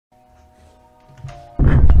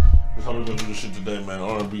That's how we gonna do this shit today, man.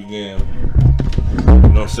 R&B game. You know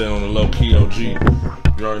what I'm saying? On the low key OG.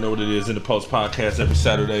 You already know what it is. In the Post Podcast every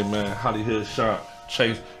Saturday, man. Hollywood Shot.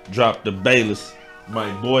 Chase drop the Bayless.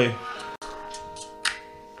 My boy.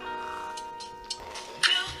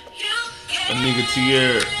 A nigga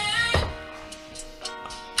Tierra.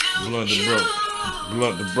 Blunt the broke.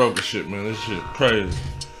 Blunt the broke and shit, man. This shit crazy.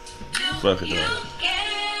 Fuck it, though.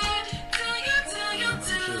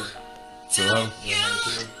 So,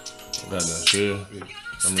 got that shit.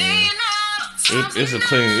 I mean, it's a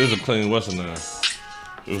clean what's in there?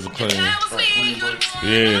 It was a clean.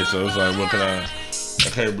 Yeah, so it's like, what can I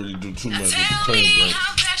can't really do too much with the clean break.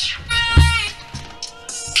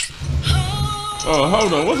 Oh,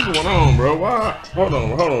 hold on. What's going on, bro? Why? Hold on,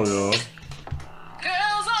 y'all.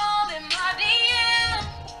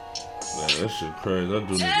 Man, that shit crazy. I do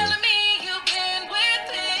need that.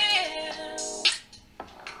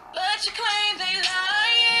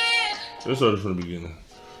 Let's start from the beginning.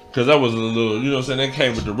 Cause that was a little, you know what I'm saying? That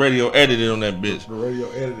came with the radio edited on that bitch. The radio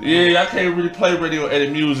edited. Yeah, I can't really play radio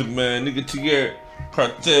edit music, man. Nigga Tierra,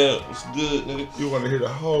 Cartel, it's good, nigga. You want to hear the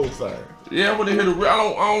whole thing? Yeah, I want to hear the. I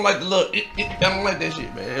don't like the look. I don't like that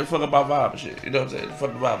shit, man. Fuck about vibe and shit. You know what I'm saying?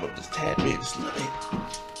 Fuck the vibe up just tad bit, just a little bit.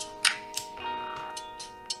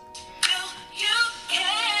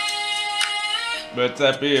 But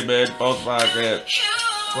tap in, man. Post Podcast.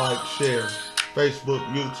 Like, share. Facebook,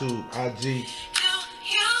 YouTube, IG,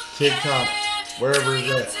 TikTok, wherever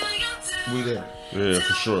it's at, we there. Yeah,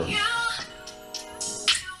 for sure.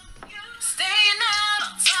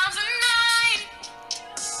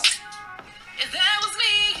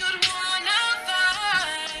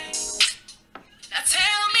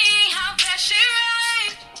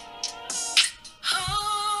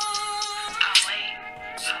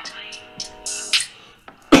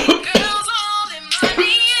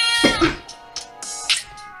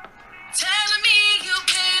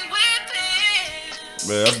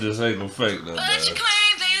 Man, I'm just ain't gonna fake that, man.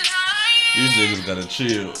 These niggas gotta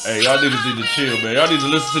chill. Hey, y'all niggas need to chill, man. Y'all need to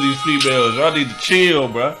listen to these females. Y'all need to chill,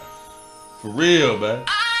 bruh. For real, man.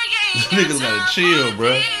 These niggas gotta chill,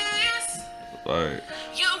 bruh. Like,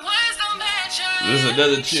 this is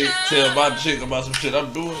another chick tell my chick about some shit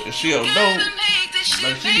I'm doing, and she don't know.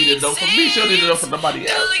 Like, she need to know for me. She don't need to know for nobody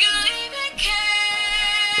else.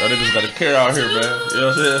 Y'all niggas gotta care out here, man. You know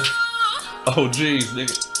what I'm saying? Oh, jeez,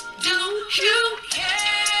 nigga.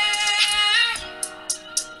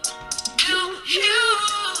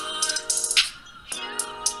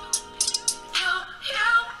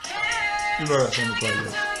 You know that's on the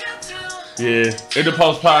playlist. Yeah, in the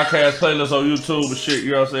Post Podcast playlist on YouTube and shit,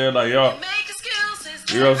 you know what I'm saying? Like, y'all,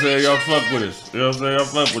 you know what I'm saying? Y'all fuck with us. You know what I'm saying? Y'all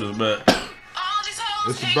fuck with us, man.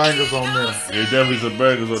 There's some bangers on there. Yeah, definitely some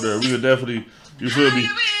bangers on there. We could definitely, you feel me?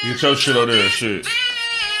 Get your shit on there and shit.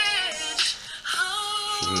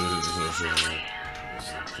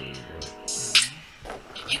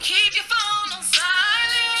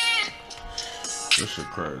 This shit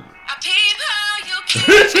crazy.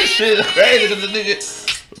 This shit is crazy because the nigga,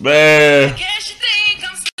 man,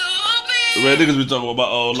 niggas be talking about my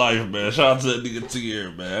old life, man. Shout out to that nigga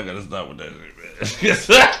Tierra, man. I gotta stop with that shit,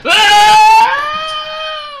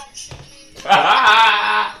 man.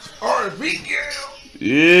 R&B girl.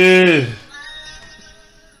 Yeah.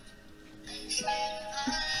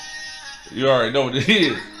 You already know what it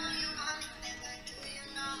is.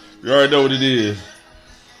 You already know what it is.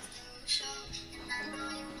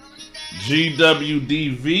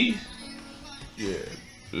 GWDV. Yeah.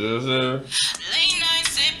 You know what I'm saying?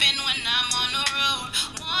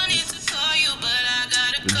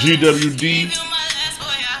 GWD.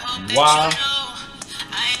 Why?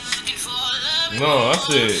 No, I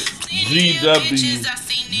said GWDV.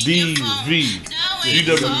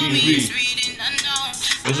 GWDV.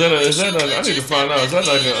 Is that a, I need to find out. Is that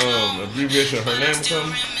like a abbreviation of her name or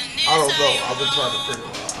something? I don't know. I've been trying to figure it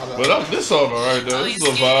out. But this song alright though. This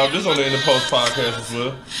little vibe. This on the NdAPost Podcast as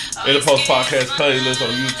well. NdAPost Podcast playlist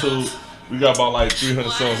on YouTube. We got about like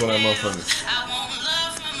 300 songs on that motherfucker.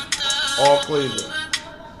 All Cleveland.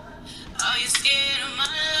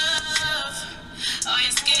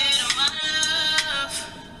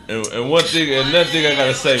 And one thing, and another thing I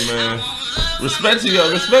gotta say, man. Respect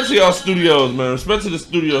to y'all studios, man. Respect to the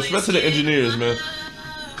studios. Respect to the engineers, man.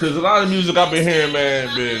 Cause a lot of music I've been hearing,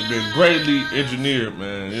 man, been greatly engineered,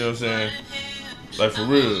 man. You know what I'm saying? Like for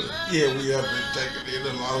real. Yeah, we have been taking in a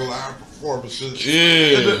lot of live performances.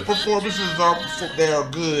 Yeah. And the performances are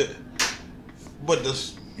good, but the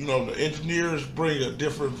engineers bring a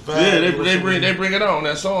different vibe. Yeah, they bring it on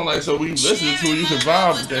that song, like so we listen to it, you can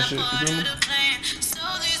vibe with that shit. You feel me?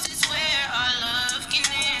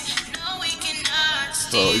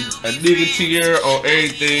 So a nigga Tierra on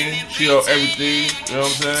everything. She on everything. You know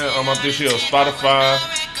what I'm saying? I think she on Spotify,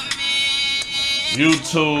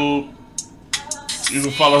 YouTube. You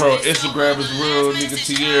can follow her on Instagram as well, nigga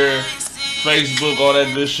Tierra, Facebook, all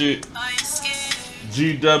that good shit.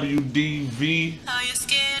 GWDV.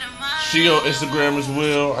 She on Instagram as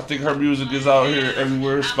well. I think her music is out here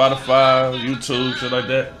everywhere. Spotify, YouTube, shit like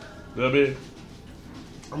that. You know what I mean?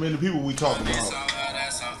 I mean, the people we talking about,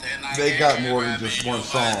 they got more than just one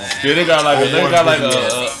song. Yeah, they got like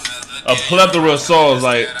a plethora of songs.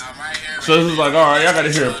 Like, so this is like, all right, y'all gotta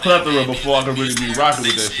hear a plethora before I can really be rocking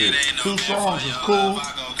with that shit. 2 songs is cool,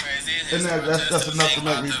 and that's enough to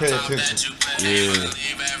make me pay attention. Yeah.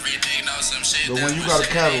 But when you got a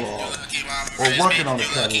catalog or working on a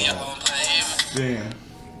catalog, then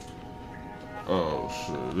oh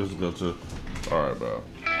shit, this is go to. All right, bro.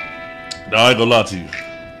 Now I ain't gonna lie to you.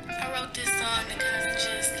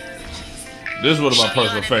 This is one of my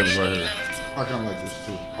personal favorites right here. I kind of like this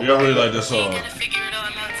too. Y'all really like this song?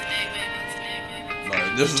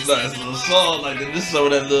 Like this is nice little song. Like this is some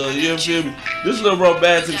of that little, you feel me? This little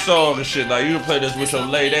romantic song and shit. Like you can play this with your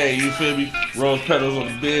lady, you feel me? Rose petals on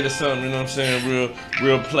the bed or something. You know what I'm saying?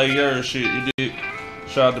 Real player shit. You did.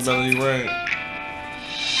 Shout out to Melanie Rain.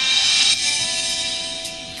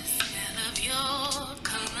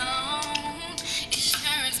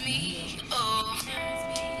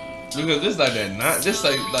 Because this like that, this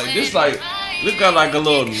got like a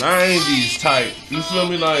little 90s type. You feel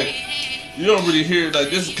me? Like you don't really hear it. Like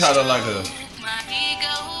this is kind of like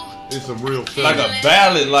it's a real film. Like a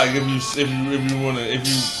ballad. Like if you wanna, you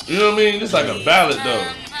know what I mean? It's like a ballad though.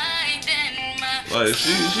 Like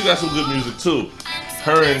she got some good music too.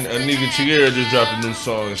 Her and Nigga Tierra just dropped a new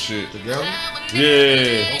song and shit. Together?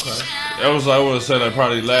 Yeah. Okay. That was like I want to say like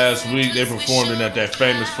probably last week. They performed it at that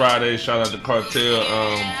Famous Friday. Shout out to Cartel.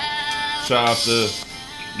 Shout out to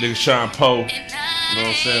nigga Sean Poe. You know what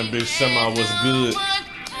I'm saying? Big Semi was good.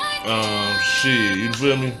 Shit, you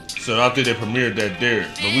feel me? So I think they premiered that there.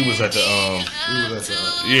 But we was at the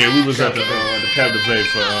we was at the Captivate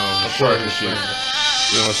for Shark and shit. You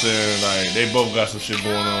know what I'm saying? Like they both got some shit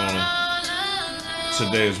going on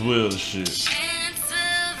today as well and shit.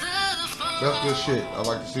 That's good shit. I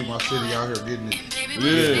like to see my city out here getting it.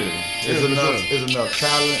 Yeah. There's enough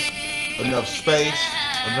talent, enough space,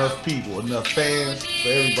 enough people, enough fans for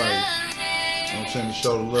everybody. You know what I'm saying? To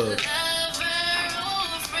show the love.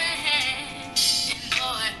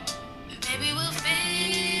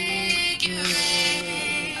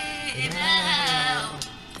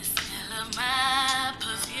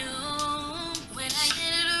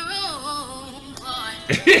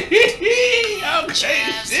 Okay,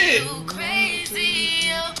 shit.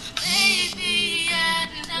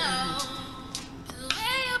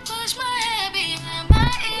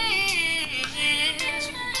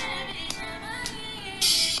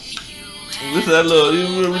 Listen to that little,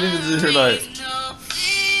 you really just hear like.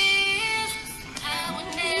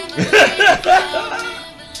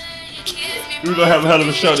 We're gonna have a hell of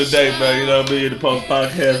a show today, man. You know what I mean? The Post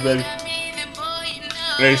Podcast, baby.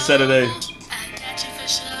 Every Saturday.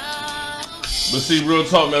 But see, real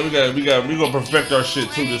talk, man. We gonna perfect our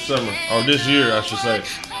shit too this summer, or this year, I should say.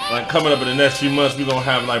 Like coming up in the next few months, we gonna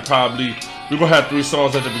have like probably we gonna have 3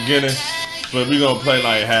 songs at the beginning, but we gonna play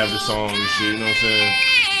like half the song and shit. You know what I'm saying?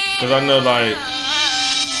 Cause I know like.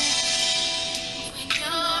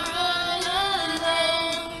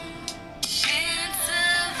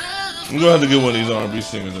 We're gonna have to get one of these R&B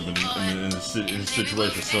singers up in the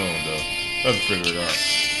situation soon, though. Let's figure it out.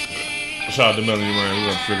 Shout out to Melanie Rain. We're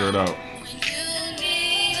gonna figure it out.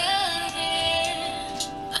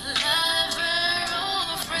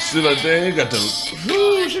 See, like, dang, you got the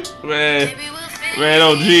man,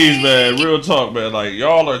 oh geez, man, real talk, man. Like,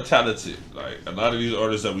 y'all are talented. Like, a lot of these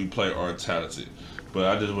artists that we play are talented. But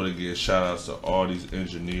I just want to give shout outs to all these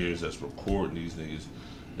engineers that's recording these niggas.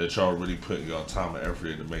 That y'all really putting y'all time and effort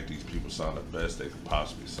in to make these people sound the best they could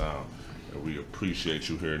possibly sound, and we appreciate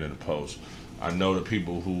you hearing in the post. I know the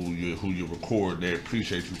people who you record, they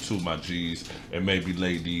appreciate you too, my G's, and maybe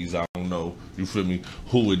ladies. I don't know, you feel me?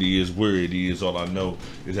 Who it is, where it is. All I know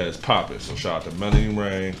is that it's popping. So shout out to Melanie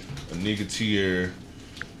Rain, Nigga Tierra,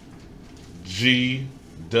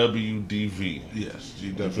 GWDV. Yes,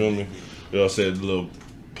 GWDV. You feel me? Y'all said the little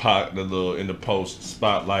in the post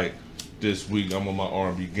spotlight. This week I'm on my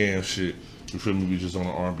R&B Gam shit. You feel me? We just on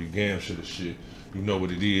the R&B Gam shit and shit. You know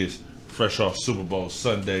what it is. Fresh off Super Bowl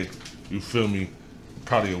Sunday. You feel me?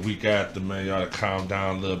 Probably a week after, man. Y'all to calm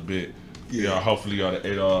down a little bit. Yeah. Y'all, hopefully y'all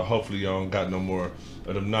ate all. Hopefully y'all don't got no more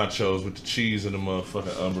of them nachos with the cheese in the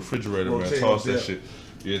motherfucking refrigerator, man. Toss that shit.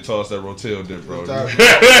 Yeah, toss that Rotel dip, bro.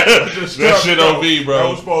 That shit on me, bro. That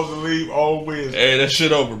was supposed to leave on Wednesday. Hey, that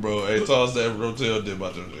shit over, bro. Hey, toss that Rotel dip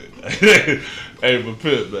out your shit. Hey, but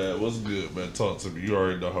Pip, man, what's good, man? Talk to me. You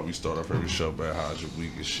already know how we start off every show, man. How's your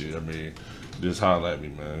week and shit? I mean, just holler at me,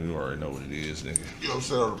 man. You already know what it is, nigga. You know what I'm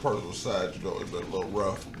saying? On the personal side, you know, it's been a little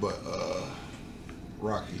rough, but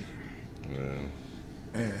rocky. Man.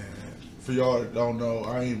 And for y'all that don't know,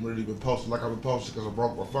 I ain't really been posting like I've been posting because I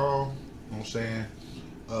broke my phone. You know what I'm saying?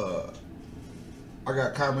 I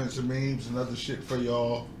got comments and memes and other shit for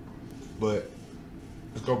y'all, but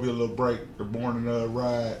it's gonna be a little break. The morning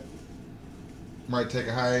ride might take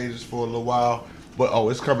a hiatus for a little while, but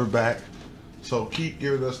it's coming back. So keep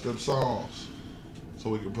giving us them songs so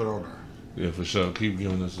we can put on there. Yeah, for sure. Keep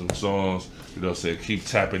giving us some songs. You know what I'm saying? Keep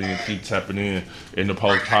tapping in. Keep tapping in.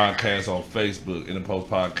 NdAPostPodcast on Facebook.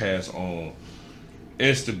 NdAPostPodcast on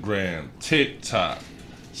Instagram, TikTok,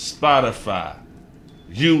 Spotify,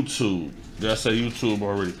 YouTube. Did I say YouTube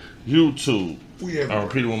already? YouTube. I'll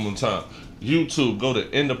repeat it one more time. YouTube. Go to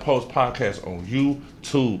NdAPostPodcast on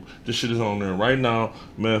YouTube. This shit is on there right now.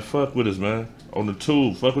 Man, fuck with us, man. On the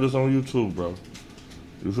tube. Fuck with us on YouTube, bro.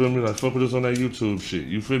 You feel me? Like, fuck with us on that YouTube shit.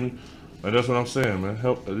 You feel me? Like, that's what I'm saying, man.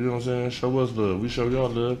 Help, you know what I'm saying? Show us love. We show y'all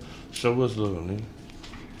love. Show us love, nigga.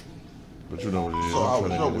 But you know what it is. So I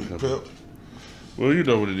was no week, Pip. Well, you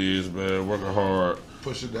know what it is, man. Working hard.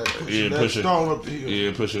 Pushing that stone up the hill.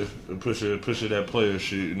 Yeah, pushing that player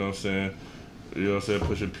shit, you know what I'm saying? You know what I'm saying?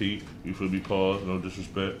 Pushing Pete. You feel me? Pause. No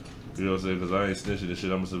disrespect. You know what I'm saying? Because I ain't snitching and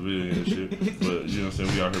shit. I'm a civilian and shit. But, you know what I'm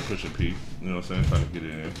saying? We out here pushing Pete. You know what I'm saying? Trying to get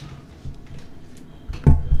it in.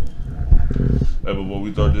 Hey, before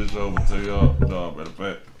we start this show, I'm going to tell y'all, no, matter of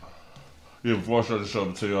fact, yeah, before I start the show, I'm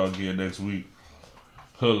going to tell y'all again next week,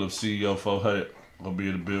 Hull of CEO 400 going to be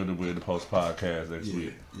in the building with the Post Podcast next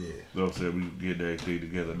week. Yeah. You know what I'm saying? We getting everything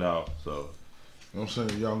together now, so. You know what I'm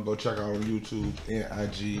saying? Y'all can go check out on YouTube and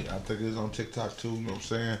IG. I think it's on TikTok too, you know what I'm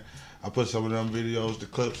saying? I put some of them videos, the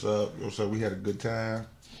clips up, you know what I'm saying? We had a good time.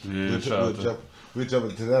 Yeah, We'll jump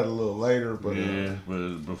into that a little later, but yeah,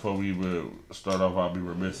 but before we start off, I'll be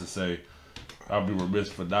remiss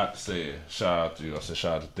for not to say shout out to you. I said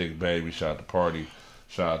shout out to Thick Baby, shout out to Party,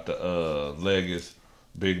 shout out to Leggett,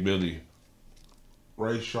 Big Billy,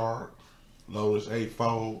 Ray Sharp, Lotus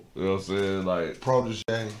 8-Fold, you know what I'm saying, like Protege,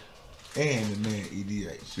 and the man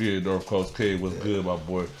EDH. Yeah, North Coast Kid was good, my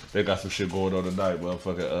boy. They got some shit going on tonight,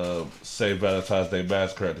 motherfucking St. Valentine's Day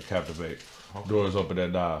Massacre at the Captivate. Okay. Doors open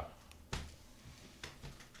at 9.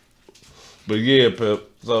 But yeah,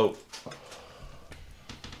 Pip, so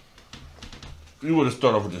you want to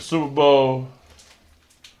start off with the Super Bowl?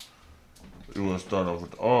 You want to start off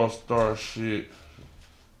with the All-Star shit?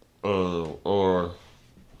 Or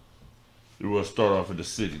you want to start off with the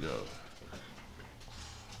city, though?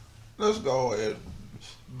 Let's go ahead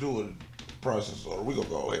and do a process order. We're going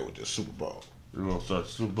to go ahead with the Super Bowl. You want to start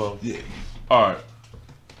the Super Bowl? Yeah. All right.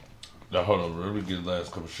 Now, hold on. Let me get the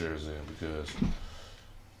last couple shares in because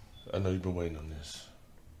I know you've been waiting on this.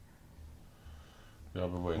 Y'all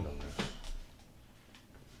been waiting on this.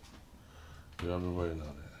 Y'all been waiting on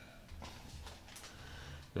it.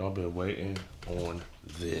 Y'all been waiting on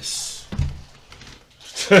this.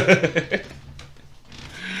 All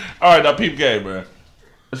right, now peep game, man.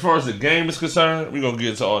 As far as the game is concerned, we're going to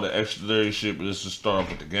get into all the extra shit, but let's just start off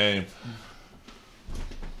with the game.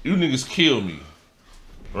 You niggas kill me,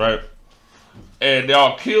 right? And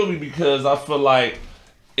y'all kill me because I feel like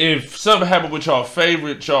if something happened with y'all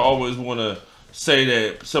favorite, y'all always want to say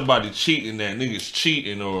that somebody cheating, that niggas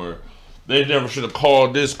cheating, or they never should have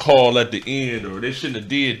called this call at the end, or they shouldn't have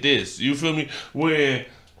did this. You feel me? When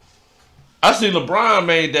I see LeBron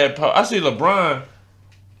made that post, I see LeBron,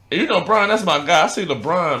 and you know Brian, that's my guy. I see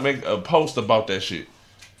LeBron make a post about that shit.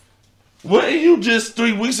 Wasn't you just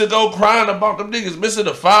 3 weeks ago crying about them niggas missing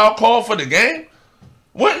a foul call for the game?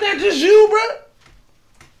 Wasn't that just you, bro?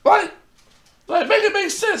 Like, make it make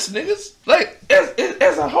sense, niggas. Like,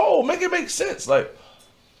 as a whole, make it make sense. Like,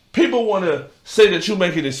 people want to say that you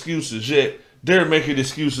making excuses, yet they're making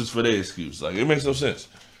excuses for their excuse. Like, it makes no sense.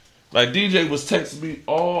 Like, DJ was texting me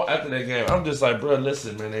all after that game. I'm just like, bro,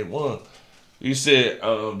 listen, man, they won. You said,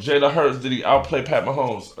 Jalen Hurts, did he outplay Pat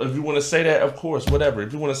Mahomes? If you want to say that, of course, whatever.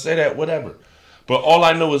 If you want to say that, whatever. But all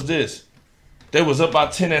I know is this. They was up by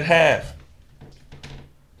 10 at half.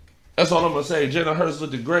 That's all I'm going to say. Jalen Hurts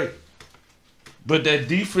looked great. But that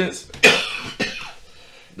defense,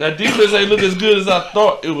 ain't look as good as I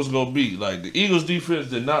thought it was going to be. Like, the Eagles defense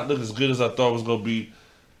did not look as good as I thought it was going to be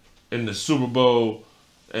in the Super Bowl.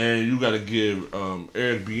 And you got to give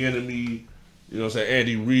Eric Bieniemy, you know what I'm saying,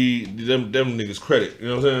 Andy Reid, them niggas credit, you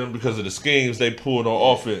know what I'm saying, because of the schemes they pulled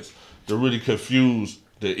on offense to really confuse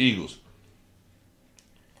The Eagles.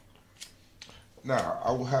 Now,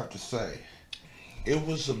 I will have to say, it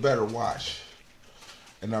was a better watch,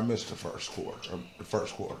 and I missed the first quarter.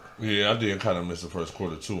 Yeah, I did kind of miss the first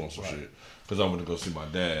quarter too on some shit because I went to go see my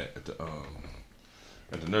dad at the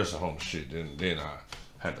nursing home shit. Then I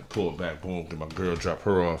had to pull back, boom, get my girl drop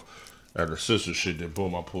her off at her sister's shit. Then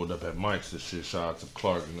boom, I pulled up at Mike's and shit. Shout out to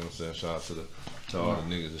Clark, you know what I'm saying? Shout out to all the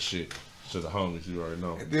niggas and shit, to the homies, you already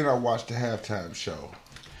know. And then I watched the halftime show,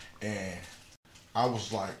 and I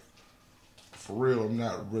was like, for real, I'm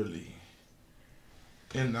not really.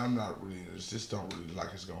 It's just don't really like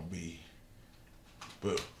it's gonna be.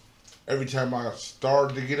 But every time I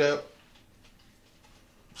started to get up,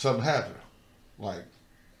 something happened. Like,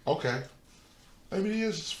 okay, maybe it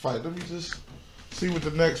is just a fight. Let me just see what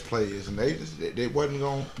the next play is. And they wasn't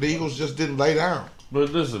going. The Eagles just didn't lay down.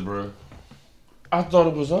 But listen, bro, I thought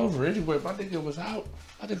it was over anyway. But I think it was out.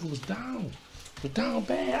 I think it was down. It was down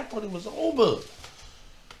bad. I thought it was over.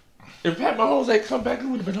 If Pat Mahomes ain't come back, it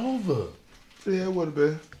would have been over. Yeah, it would have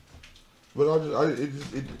been.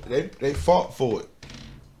 But they fought for it.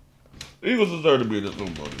 Eagles deserve to be in the Super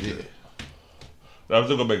Bowl. Yeah. Now, if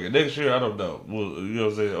they're going to make it next year, I don't know. Well, you know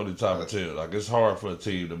what I'm saying? Only time to tell. Like, it's hard for a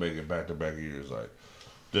team to make it back-to-back years. Like,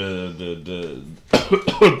 the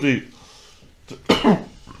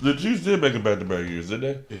Chiefs did make it back-to-back years,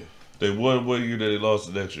 didn't they? Yeah. They won one year, then they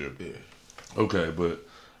lost the next year. Yeah. Okay, but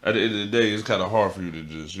at the end of the day, it's kind of hard for you to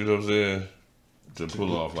just, you know what I'm saying? To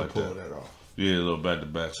pull off like that. To pull that off. Yeah, a little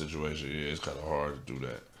back-to-back situation. Yeah, it's kind of hard to do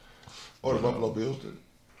that. Or the Buffalo Bills did.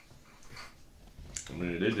 I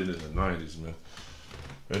mean, they did it in the 90s, man.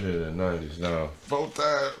 They did it in the 90s. Now, 4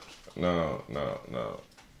 times. No.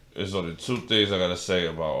 There's only two things I got to say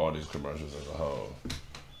about all these commercials as a whole.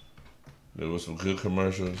 There was some good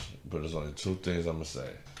commercials, but there's only two things I'm going to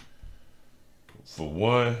say. For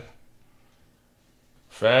one,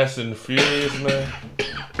 Fast and the Furious, man.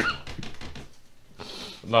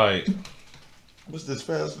 Like, what's this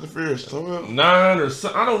Fast and the Furious? 9 or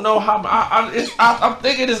something. I don't know how. I'm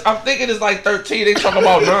thinking it's like 13. They talk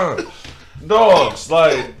about 9. Dogs,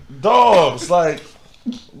 like, bruh.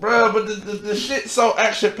 But the shit so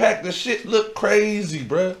action packed. The shit look crazy,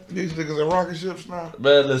 bruh. These niggas are rocket ships now.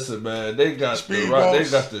 Man, listen, man. They got they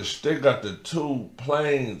got the 2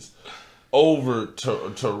 planes over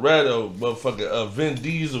Toretto, motherfucking Vin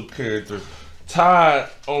Diesel character, tied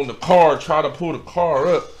on the car, try to pull the car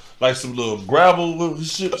up like some little gravel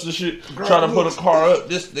ships and shit. Trying to pull the car up.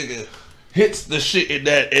 This nigga hits the shit in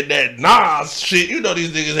that Nas shit. You know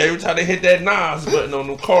these niggas every time they hit that Nas button on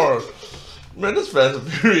them cars. Man, this Fast and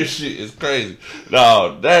Furious shit is crazy.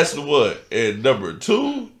 Now that's the one. And number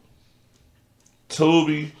 2,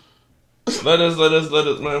 Tubi. Let us,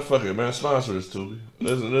 man, fuck it, man, sponsor us, Tubi.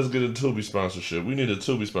 Let's get a Tubi sponsorship. We need a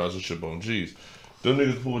Tubi sponsorship on G's. Them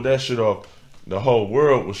niggas pulled that shit off. The whole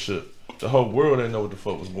world was shook. The whole world didn't know what the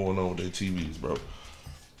fuck was going on with their TVs, bro.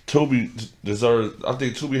 Tubi deserves, I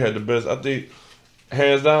think Tubi had the best, I think,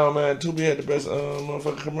 hands down, man, Tubi had the best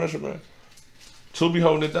motherfucking commercial, man. Tubi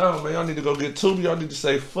holding it down, man. Y'all need to go get Tubi. Y'all need to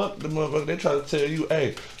say, fuck the motherfucker. They try to tell you,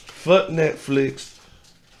 hey, fuck Netflix,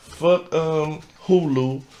 fuck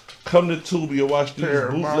Hulu. Come to Tubi and watch these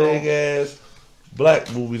bootleg ass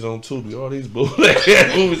black movies on Tubi. All these bootleg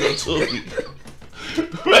ass movies on Tubi.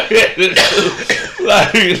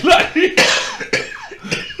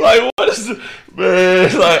 like what is it?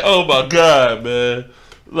 Man, like, oh my God, man.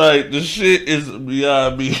 Like, the shit is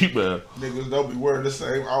beyond me, man. Niggas don't be wearing the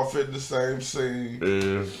same outfit in the same scene.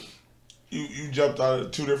 Yeah. You jumped out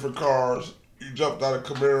of 2 different cars. You jumped out of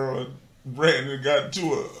Camaro and ran and got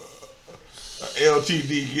into a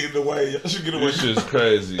LTD, getting away. Y'all should get away. This shit's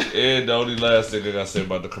crazy. And the only last thing I gotta say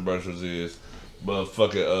about the commercials is,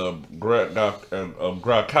 motherfucking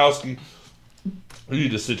Gronkowski, you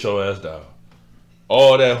need to sit your ass down.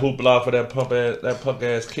 All that hoopla for that punk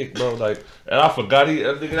ass kick, bro. Like, and I forgot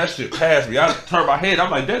that shit passed me. I turned my head.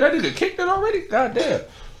 I'm like, damn, that nigga kicked it already? God damn.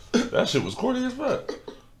 That shit was corny as fuck.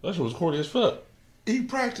 He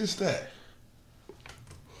practiced that.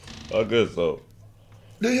 I guess so.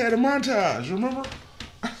 They had a montage, remember?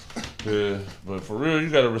 Yeah, but for real,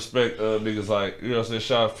 you gotta respect niggas like, you know what I'm saying,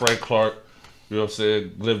 shout out Frank Clark, you know what I'm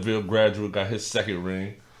saying, Glenville graduate, got his 2nd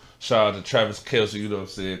ring. Shout out to Travis Kelce, you know what I'm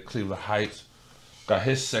saying, Cleveland Heights, got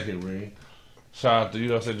his 2nd ring. Shout out to, you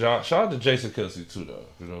know what I'm saying, shout out to Jason Kelce too, though,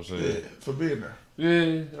 you know what I'm saying. Yeah, for being there.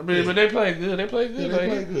 Yeah, I mean, but they play good. Yeah, they play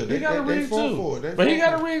good. He got a ring too. But he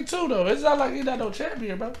got a ring too, though. It's not like he's not no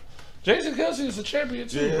champion, bro. Jason Kelce is a champion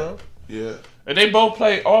too, bro. Yeah. And they both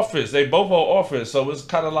play offense. They both on offense, so it's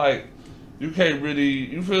kind of like you can't really,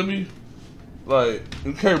 you feel me? like,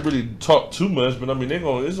 you can't really talk too much, but I mean,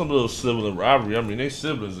 it's a little sibling rivalry. I mean, they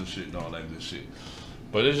siblings and shit and all that good shit.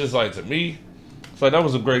 But it's just like, to me, it's like that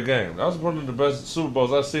was a great game. That was one of the best Super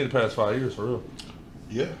Bowls I've seen in the past 5 years, for real.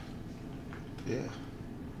 Yeah.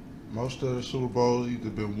 Most of the Super Bowls either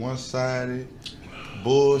been one-sided,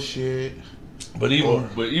 bullshit. But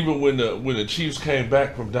even when the Chiefs came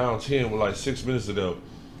back from down 10 with like 6 minutes to go,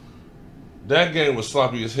 that game was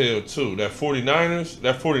sloppy as hell too. That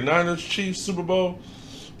 49ers Chiefs Super Bowl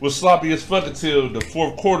was sloppy as fuck until the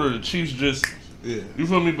fourth quarter. The Chiefs just, you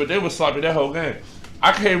feel me? But they were sloppy that whole game.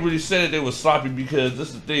 I can't really say that they were sloppy because this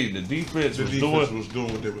is the thing. The defense was doing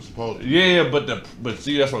what they were supposed to do. Yeah, but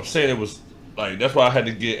see, that's what I'm saying. It was like, that's why I had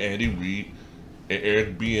to get Andy Reid and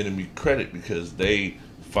Eric Bieniemy credit, because they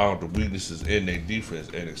found the weaknesses in their defense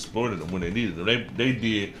and exploited them when they needed them. They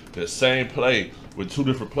did the same play with two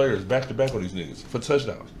different players back to back on these niggas for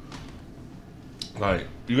touchdowns. Like,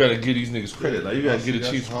 you gotta give these niggas credit. Like, you gotta give the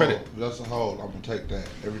Chiefs credit. That's a hold. I'm gonna take that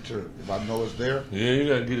every turn if I know it's there. Yeah, you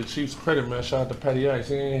gotta give the Chiefs credit, man. Shout out to Patty Ice.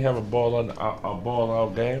 He ain't have a ball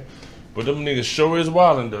out game, but them niggas sure is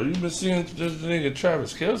wildin' though. You been seeing this nigga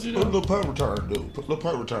Travis Kelce though? Put a little punt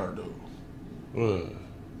return dude. What?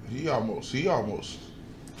 He almost.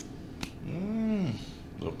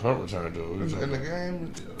 The punt return dude. In the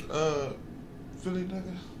game, Philly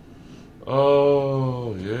nigga.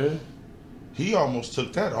 Oh yeah. He almost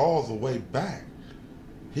took that all the way back.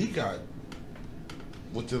 He got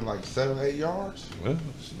within like 7-8 yards. Well,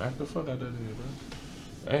 smack the fuck out that nigga,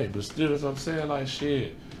 bro. Hey, but still, as I'm saying, like,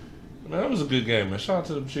 shit. Man, that was a good game, man. Shout out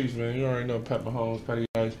to the Chiefs, man. You already know Pat Mahomes, Patty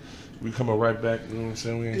Ice. We coming right back. You know what I'm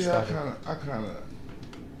saying? We ain't stopping. I kind of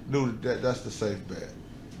knew that's the safe bet.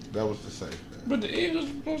 That was the safe bet. But the Eagles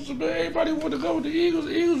supposed to be. Everybody want to go with the Eagles.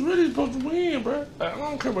 The Eagles really supposed to win, bro. I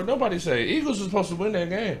don't care what nobody say. Eagles are supposed to win that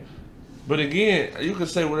game. But again, you can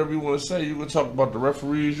say whatever you want to say. You can talk about the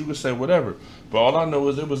referees. You can say whatever. But all I know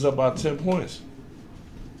is it was up by 10 points.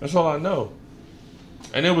 That's all I know.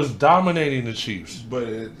 And it was dominating the Chiefs. But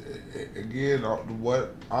again,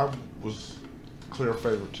 what I was clear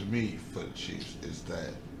favorite to me for the Chiefs is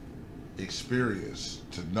that experience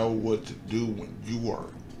to know what to do when you are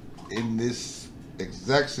in this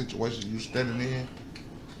exact situation you standing in.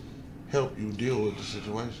 Help you deal with the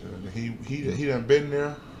situation. And he done been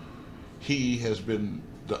there. He has been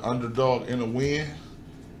the underdog in a win.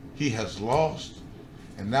 He has lost.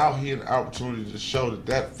 And now he had an opportunity to show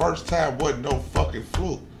that first time wasn't no fucking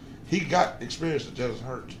fluke. He got experience that Jalen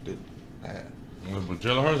Hurts didn't have. But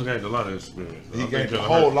Jalen Hurts gained a lot of experience. He gained a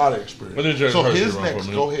whole lot of experience. So his next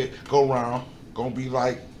go round gonna be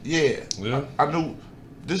like, yeah. I knew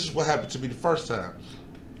this is what happened to me the first time.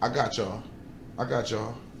 I got y'all.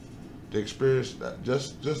 The experience,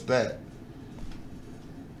 just that.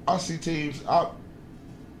 I see teams on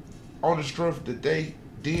the strength that they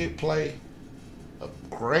did play a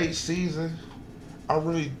great season. I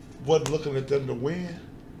really wasn't looking at them to win.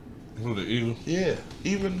 Who, the Eagles? Yeah.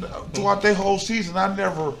 Even throughout their whole season, I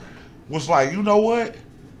never was like, you know what?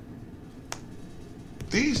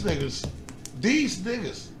 These niggas.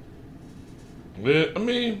 Yeah, I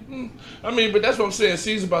mean, but that's what I'm saying.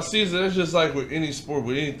 Season by season, that's just like with any sport,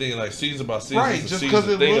 with anything, like season by season. Right, just because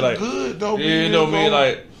it looks like, good, don't mean it don't mean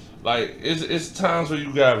like it's times where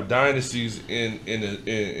you got dynasties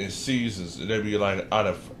in seasons, and they be like out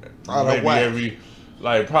of whack. Every,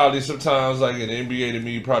 like, probably sometimes, like in the NBA, to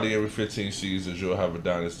me, probably every 15 seasons you'll have a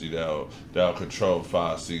dynasty that'll control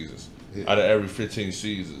 5 seasons. Yeah. Out of every 15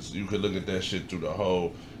 seasons, you could look at that shit through the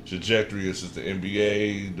whole trajectory of the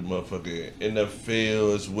NBA, the motherfucking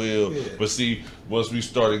NFL as well. Yeah. But see, once I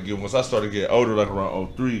started getting older, like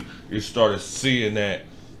around 03, it started seeing that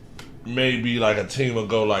maybe like a team will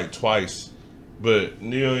go like twice, but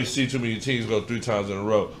you don't see too many teams go 3 times in a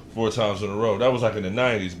row, 4 times in a row. That was like in the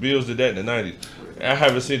 90s. Bills did that in the 90s. I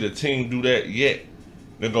haven't seen a team do that yet.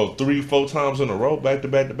 They go 3-4 times in a row, back to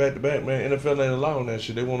back to back to back. Man, NFL ain't allowing that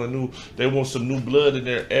shit. They want some new blood in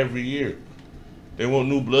there every year. They want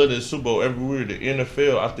new blood in the Super Bowl every year. The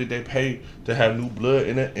NFL, I think they pay to have new blood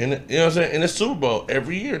in the, you know what I'm saying, in the Super Bowl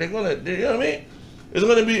every year. You know what I mean? It's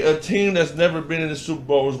going to be a team that's never been in the Super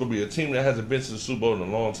Bowl. It's going to be a team that hasn't been to the Super Bowl in a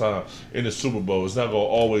long time in the Super Bowl. It's not going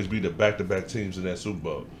to always be the back-to-back teams in that Super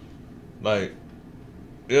Bowl. Like,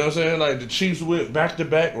 you know what I'm saying? Like, the Chiefs went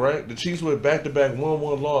back-to-back, right? The Chiefs went back-to-back,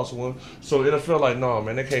 1-1, lost 1. So the NFL like, nah,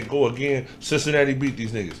 man, they can't go again. Cincinnati beat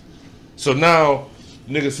these niggas. So now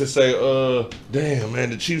niggas can say, damn,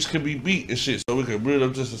 man, the Chiefs can be beat and shit. So we can build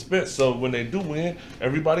up the suspense. So when they do win,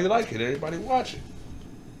 everybody like it. Everybody watch it.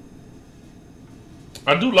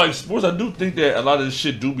 I do like sports. I do think that a lot of this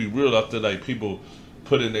shit do be real after, like, people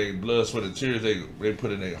put in their blood, sweat, and tears. They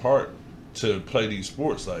put in their heart. to play these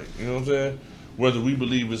sports. Like, you know what I'm saying? Whether we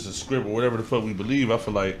believe it's a script or whatever the fuck we believe, I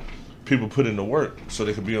feel like people put in the work so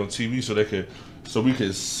they could be on TV, so we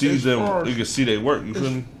could see them, we could see their work. You feel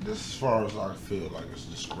me? This as far as I feel like it's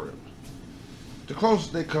the script. The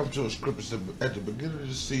closest they come to a script is at the beginning of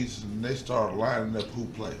the season, they start lining up who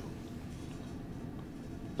play who.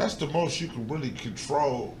 That's the most you can really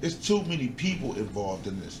control. It's too many people involved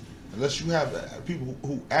in this. Unless you have people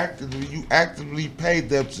who actively pay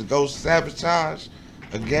them to go sabotage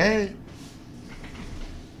a game.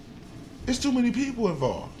 It's too many people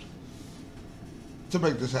involved to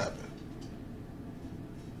make this happen.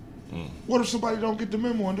 What if somebody don't get the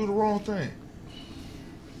memo and do the wrong thing?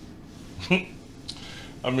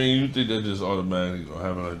 I mean, you think that just automatically gonna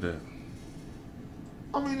happen like that?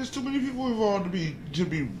 I mean, there's too many people involved to be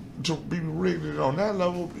rigged it on that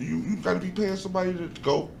level. You got to be paying somebody to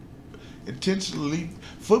go intentionally.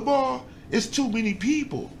 Football, it's too many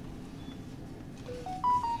people.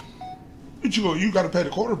 But you got to pay the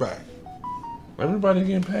quarterback. Everybody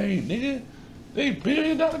getting paid, nigga. They $1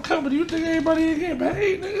 billion company. You think everybody ain't getting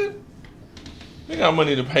paid, nigga? They got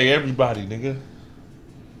money to pay everybody, nigga.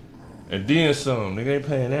 And then some. Nigga ain't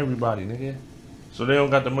paying everybody, nigga. So they don't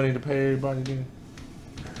got the money to pay everybody, nigga.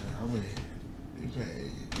 I mean,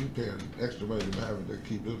 you paying extra money to have a nigga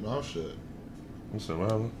keep his mouth shut. What's up,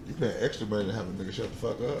 man? You paying extra money to have a nigga shut the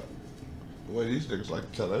fuck up. The way these niggas like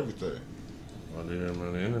to tell everything. Oh yeah,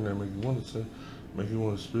 man. The internet make you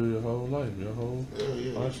want to spill your whole life, your whole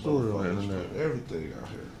life story on the internet. Everything out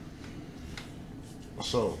here.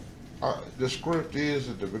 So, the script is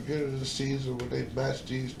at the beginning of the season when they match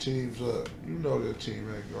these teams up. You know their team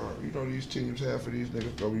ain't garbage. You know these teams, half of these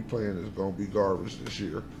niggas gonna be playing is gonna be garbage this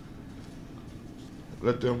year.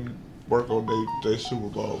 Let them work on their Super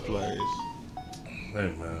Bowl plays.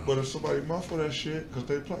 Hey, man. But if somebody muffle that shit because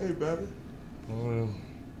they play better,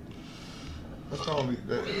 that's the only.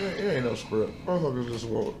 It ain't no script. Motherfuckers just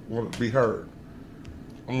want to be heard.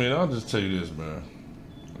 I mean, I'll just tell you this, man.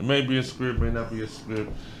 It may be a script, may not be a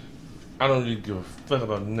script. I don't really give a fuck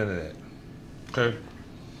about none of that. Okay?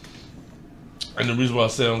 And the reason why I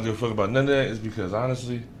say I don't give a fuck about none of that is because,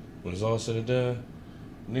 honestly, when it's all said and done,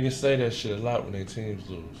 niggas say that shit a lot when their teams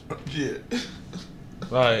lose. Yeah.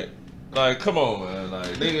 Like, come on, man.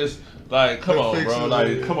 Like, niggas, like, come on, bro.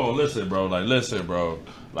 Like, come on, listen, bro. Like, listen, bro.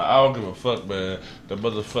 Like, I don't give a fuck, man. The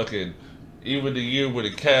motherfucking, even the year where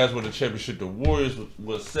the Cavs won the championship, the Warriors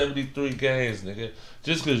was 73 games, nigga.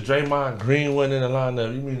 Just because Draymond Green went in the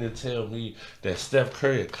lineup, you mean to tell me that Steph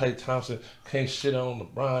Curry and Klay Thompson can't shit on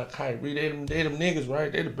LeBron, Kyrie? They them niggas,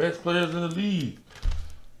 right? They the best players in the league.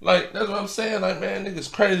 Like, that's what I'm saying. Like, man,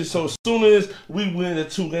 niggas crazy. So as soon as we win the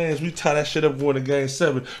 2 games, we tie that shit up going to game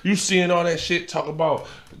 7. You seeing all that shit talk about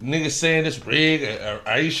niggas saying it's rigged,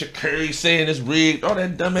 Aisha Curry saying it's rigged, all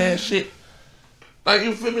that dumbass shit. Like,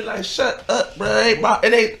 you feel me? Like, shut up, bro.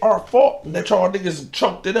 It ain't our fault that y'all niggas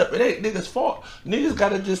choked it up. It ain't niggas' fault. Niggas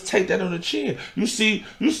gotta just take that on the chin. You see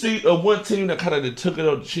one team that kind of took it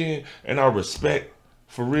on the chin, and I respect,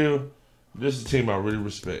 for real, this is a team I really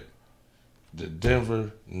respect. The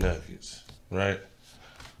Denver Nuggets, right?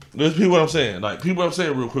 Let's see what I'm saying. Like, people, what I'm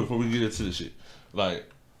saying real quick before we get into this shit. Like,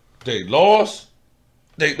 they lost.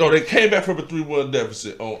 They came back from a 3-1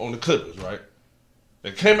 deficit on the Clippers, right?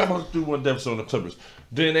 They came back on a 3-1 deficit on the Clippers.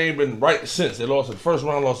 Then they ain't been right since. They lost in the first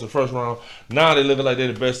round, Now they looking like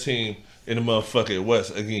they're the best team in the motherfucking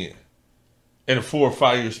West again. In a 4 or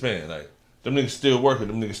 5 year span. Like, them niggas still working.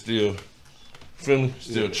 Them niggas still, feel me?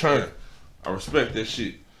 Still churning. I respect that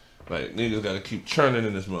shit. Like, niggas gotta keep churning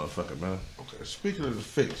in this motherfucker, man. Okay, speaking of the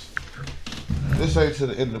fix, this ain't to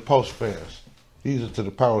the NdAPost fans. These are to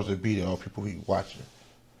the powers that be, all people who watching.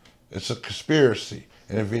 It's a conspiracy.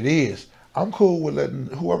 And if it is, I'm cool with letting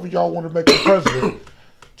whoever y'all want to make the president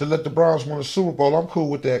to let the Browns win a Super Bowl. I'm cool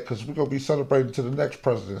with that because we're going to be celebrating to the next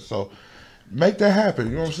president. So make that happen.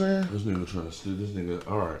 You know what I'm saying? This nigga trying to steal. This nigga,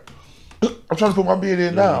 all right. I'm trying to put my bid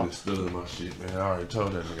in now. This nigga stealing my shit, man. I already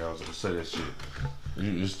told that nigga I was going to say that shit.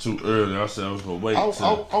 It's too early. I said I was going to wait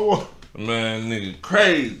till... Man, nigga,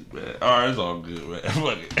 crazy, man. All right, it's all good, man.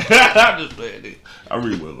 Fuck it. I'm just playing, nigga. I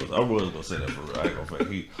really was gonna say that for real. I ain't gonna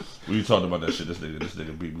fake. When you talked about that shit, this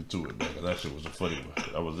nigga beat me to it, man. That shit was a funny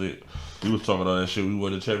one. That was it. We was talking all that shit. We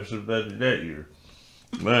won the championship that year.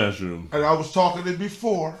 Man, sure. And I was talking it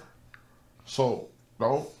before. So,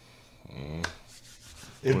 no.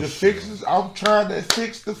 If the fixes, I'm trying to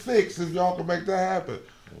fix the fix. If y'all can make that happen.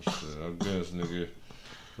 Well, shit, I guess, nigga.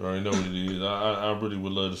 You already know what it is. I really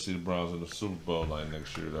would love to see the Browns in the Super Bowl like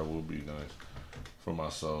next year. That would be nice for my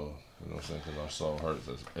soul. You know what I'm saying? Because our soul hurts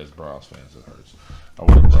as Browns fans. It hurts. I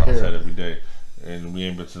want the Browns had every day, and we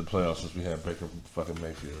ain't been to the playoffs since we had Baker fucking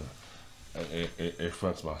Mayfield. It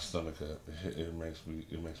fucks my stomach up. It makes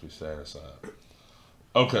me sad inside.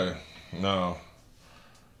 Okay, now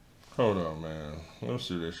hold on, man. Let's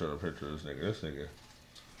see if they show a picture of this nigga.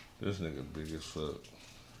 This nigga big as fuck.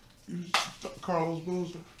 Carlos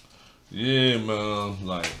Boozer? Yeah, man.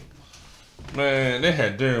 Like, man, they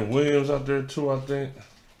had Darren Williams out there too, I think.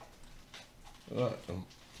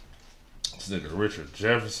 This nigga Richard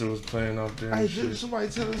Jefferson was playing out there. Hey, didn't somebody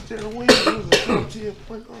tell us Darren Williams was a top tier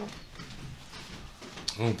point guard?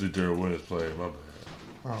 I don't think Darren Williams played, my bad.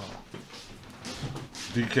 Oh.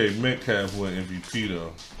 DK Metcalf won MVP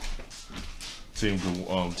though. Team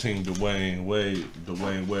Dwayne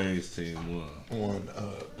Wade's team won.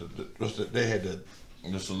 They had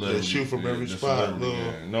the celebrity. They shoot from every spot.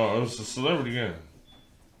 No, it was a celebrity game.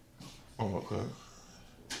 Oh, okay.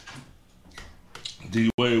 D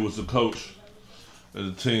Wade was the coach of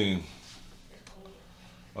the team.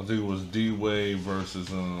 I think it was D Wade versus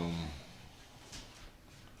I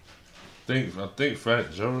think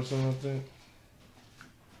Fat Jefferson, I think.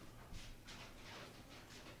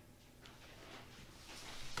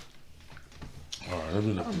 All right, let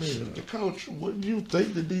me look this shit up. The coach, wouldn't you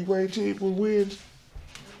think the D Wade team would win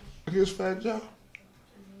against Fat Joe?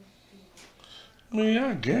 I mean,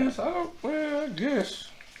 I guess. I guess.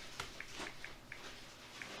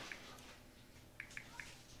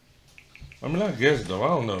 I mean, I guess, though. I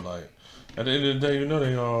don't know. Like, at the end of the day,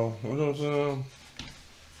 they all, you know what I'm saying?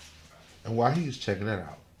 And while he's checking that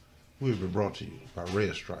out, we've been brought to you by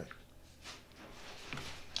Red Stripe.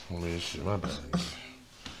 I mean, shit, my bad, nigga.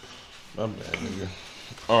 My bad, nigga.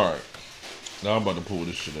 All right. Now I'm about to pull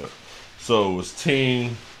this shit up. So, it's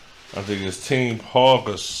Team Paul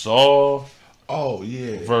Gasol. Oh,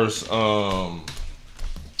 yeah. Versus, come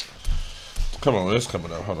on, it's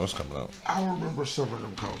coming out. Hold on, it's coming out. I remember some of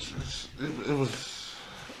them coaches. It was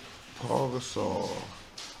Paul Gasol.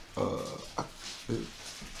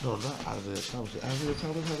 No, not Isaiah Thomas. Isaiah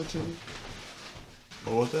Thomas had a team?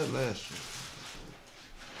 Or was that last year?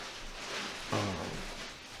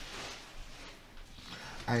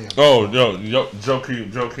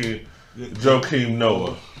 Joakim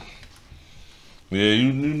Noah. Yeah,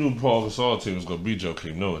 you knew Paul Gasol team was gonna be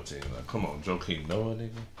Joakim Noah team. Like, come on, Joakim Noah,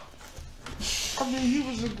 nigga. I mean, he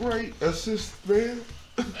was a great assist man.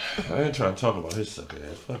 I ain't trying to talk about his sucker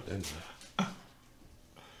ass. Fuck that nigga.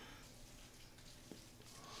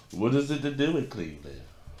 What is it to do with Cleveland?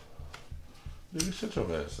 Nigga, shut your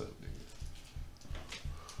ass up, nigga.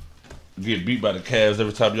 Get beat by the Cavs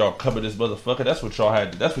every time y'all cover this motherfucker. That's what y'all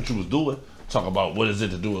had. That's what you was doing. Talk about what is it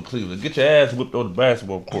to do with Cleveland. Get your ass whipped on the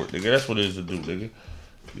basketball court, nigga. That's what it is to do, nigga.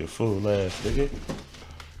 You fool ass, nigga.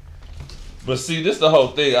 But see, this the whole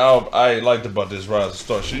thing I ain't liked about this Rise and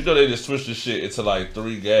Start shit. You know they just switched this shit into like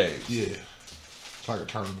 3 games. Yeah. It's like a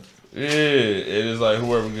tournament. Yeah. It is like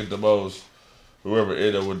whoever end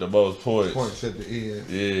up with the most points. Points at the end.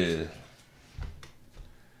 Yeah.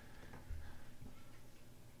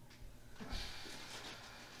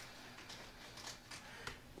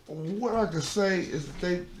 What I can say is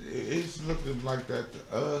that it's looking like that to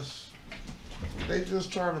us. They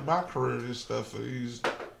just trying to buy careers and stuff for these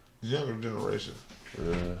younger generation.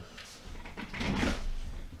 Yeah.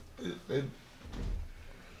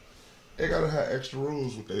 They gotta have extra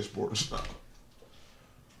rules with their sports now.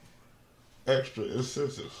 Extra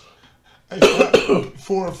incentives. Hey,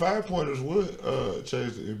 4 and 5 pointers would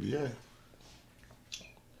change the NBA.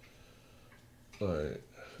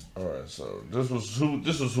 All right. So this was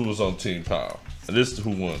who was on Team Power. And this is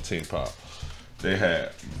who won Team Power. They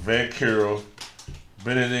had Van Carroll,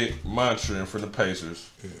 Benedict Mathurin from the Pacers,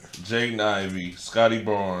 Jaden Ivey, Scotty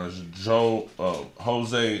Barnes,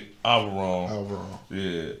 Jose Alvarado,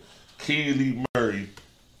 Keely Murray,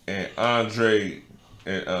 and Andrew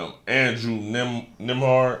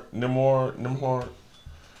Nimhard.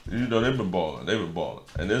 You know they've been balling.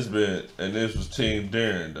 And this was Team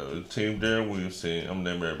Darren though. Team Darren Williams team. I'm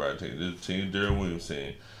naming everybody team. This is Team Darren Williams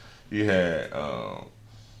team. He had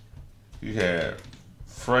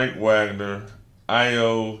Frank Wagner,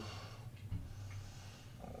 Io.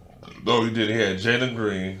 No, he didn't. He had Jalen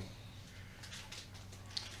Green,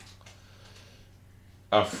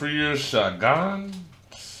 Afriya Shagan,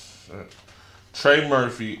 Trey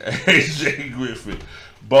Murphy, AJ Griffin,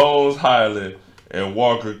 Bones Highland, and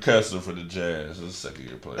Walker Kessler for the Jazz. That's the second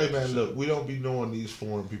year player. Hey man, look, we don't be knowing these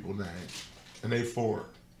foreign people names, and they foreign.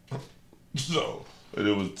 So, and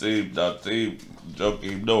it was team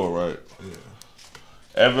Joakim Noah, right? Yeah.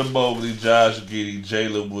 Evan Mobley, Josh Giddey,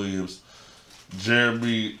 Jalen Williams,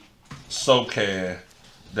 Jeremy Sokan,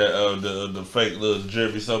 the fake little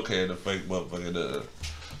Jeremy Sokan, the fake motherfucker, the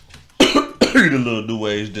little new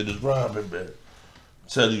age Dennis Rodman, man.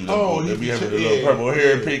 Tell you, oh, they be having a little purple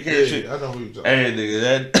hair, pink hair, shit. I know who you talking Hey,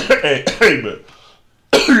 nigga, hey, man.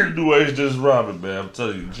 The way he's just robbing, man. I'm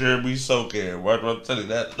telling you, Jeremy Sokan. Right? I'm telling you,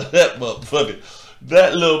 that motherfucker,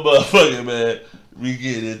 that little motherfucker, man. We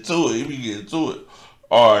get into it.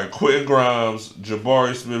 All right, Quentin Grimes,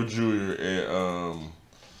 Jabari Smith Jr.,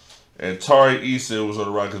 and Tari Eason was on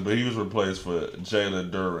the Rockets, but he was replaced for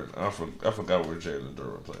Jalen Duren. I forgot where Jalen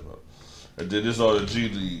Duren played up. And then this all the G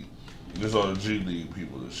League. This all the G League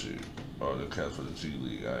people and shit. All the cats for the G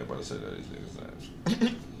League. I ain't about to say that these niggas'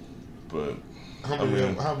 names. But how many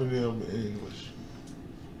of them in English?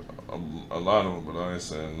 A lot of them, but I ain't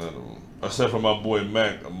saying none of them. Except for my boy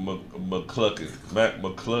Mac McClucken. Mac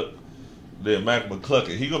McClucken.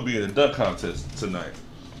 He gonna be in the dunk contest tonight.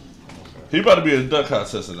 He about to be in the dunk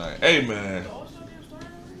contest tonight. Hey, man.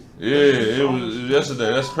 Yeah, it was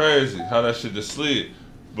yesterday. That's crazy how that shit just slid.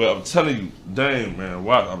 But I'm telling you, dang, man.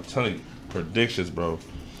 Watch. I'm telling you, predictions, bro.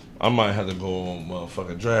 I might have to go on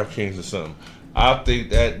motherfucking DraftKings or something. I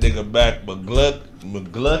think that nigga Mac McClucken,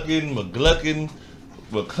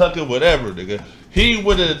 whatever, nigga. He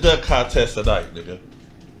win the dunk contest tonight, nigga.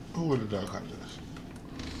 Who win the dunk contest?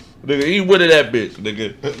 Nigga, he winning that bitch,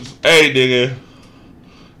 nigga. Hey, nigga.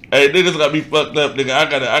 Hey, niggas got me fucked up, nigga. I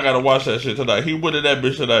gotta watch that shit tonight. He winning that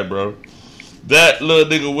bitch tonight, bro. That little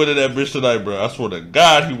nigga winning that bitch tonight, bro. I swear to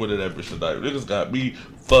God, he winning that bitch tonight. Niggas got me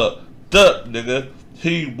fucked up, nigga.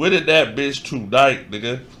 He winning that bitch tonight,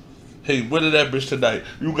 nigga. He winning that bitch tonight.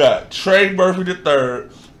 You got Trey Murphy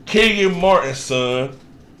III, Keegan Martin's son,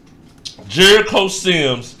 Jericho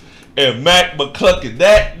Sims, and Mac McClucken.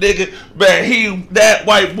 That nigga, man, that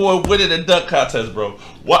white boy winning the dunk contest, bro.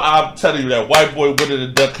 Well, I'm telling you, that white boy winning the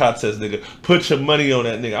dunk contest, nigga. Put your money on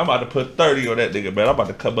that nigga. I'm about to put 30 on that nigga, man. I'm about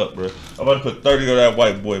to come up, bro. I'm about to put 30 on that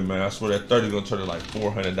white boy, man. I swear that 30 gonna turn to like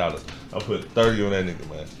 $400. I'll put 30 on that nigga,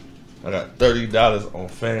 man. I got $30 on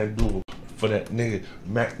FanDuel for that nigga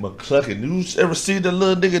Mac McClucken. You ever see the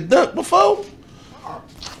little nigga dunk before?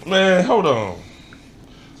 Man, hold on.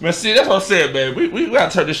 Man, see, that's what I'm saying, man. We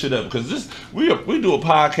gotta turn this shit up because we do a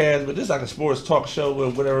podcast, but this like a sports talk show or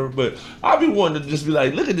whatever. But I be wanting to just be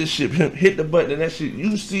like, look at this shit, hit the button and that shit.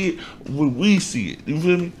 You see it when we see it. You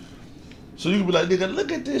feel me? So you can be like, nigga,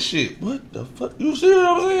 look at this shit. What the fuck? You see what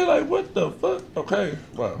I'm saying? Like, what the fuck? Okay,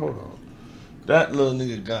 right, hold on. That little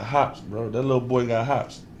nigga got hops, bro. That little boy got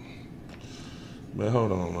hops. Man,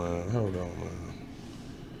 hold on, man. Hold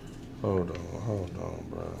on,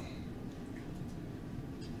 bro.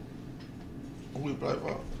 Who we play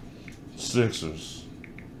for? Sixers.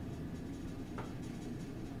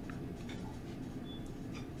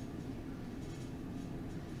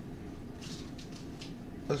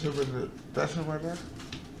 That's him right there?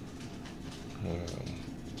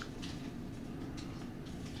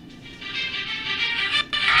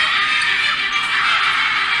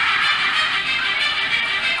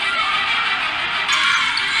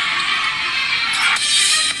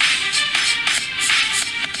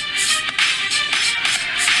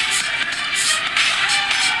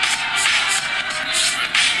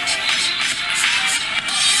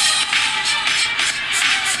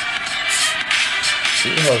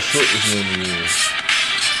 Look how short this nigga is.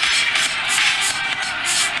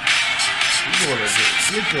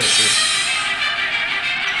 Look at this.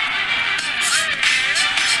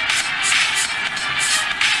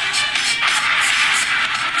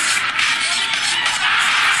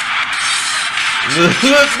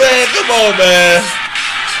 Look, man, come on, man.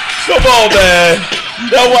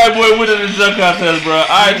 That white boy winning the dunk contest, bro.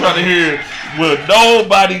 I ain't trying to hear what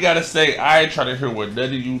nobody gotta say. I ain't trying to hear what none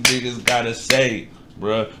of you niggas gotta say,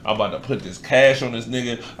 bruh. I'm about to put this cash on this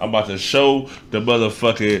nigga. I'm about to show the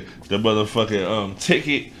motherfucking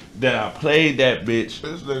ticket that I played that bitch,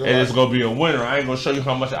 and it's gonna be a winner. I ain't gonna show you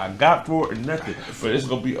how much I got for it or nothing, but it's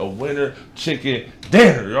gonna be a winner chicken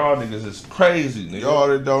dinner. Y'all niggas is crazy, nigga. Y'all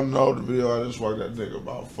that don't know the video, I just watched that nigga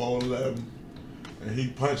about 4'11", and he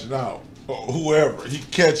punching out whoever. He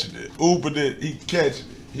catching it, ooping it, he catching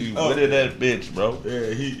it. He winning that bitch, bro.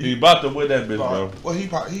 Yeah, he about to win that bitch, bro. Well, he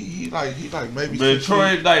like maybe.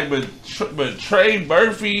 But Trey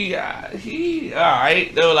Murphy, he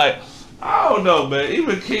alright. They were like, I don't know, man.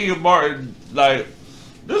 Even Keegan Martin, like,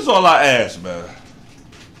 this is all I ask, man.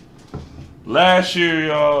 Last year,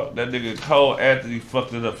 y'all, that nigga Cole Anthony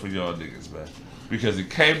fucked it up for y'all niggas, man. Because he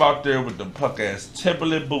came out there with the punk-ass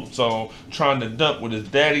Timberland boots on, trying to dunk with his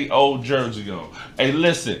daddy old jersey on. Hey,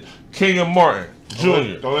 listen, Keegan Martin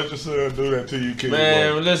Jr. Don't let your son do that to you, Keegan Man,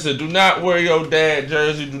 Martin. listen, do not wear your dad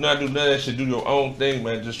jersey. Do not do none of that shit. Do your own thing,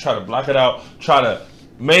 man. Just try to block it out. Try to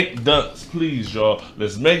make dunks, please, y'all.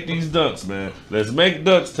 Let's make these dunks, man. Let's make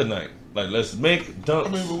dunks tonight. Like, let's make dunks. I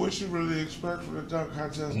mean, but what you really expect from the dunk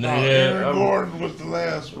contest? Nah, Aaron Gordon was the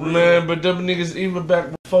last real. Man, but them niggas, even back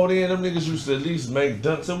before then, them niggas used to at least make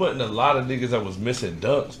dunks. It wasn't a lot of niggas that was missing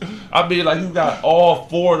dunks. I mean, like, you got all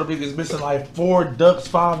 4 of them niggas missing like 4 dunks,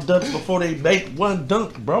 5 dunks before they make one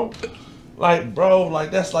dunk, bro. Like, bro, like,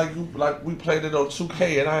 that's like you, like we played it on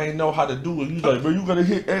 2K and I ain't know how to do it. You like, bro, you gotta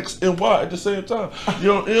hit X and Y at the same time. You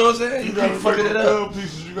know what I'm saying? You keep fucking it up.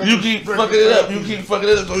 You keep fucking it up. You keep fucking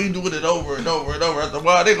it up. So you doing it over and over and over. After a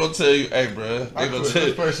while, they gonna tell you, hey, bro. They gonna tell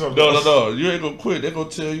you, no. You ain't gonna quit. They gonna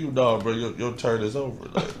tell you, no, bro, your turn is over.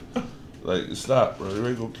 Like, stop, bro. You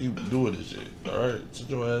ain't gonna keep doing this shit. All right? Sit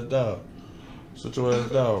your ass down. Sit your ass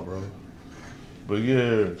down, bro. But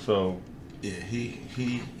yeah, so. Yeah, he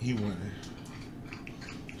winning.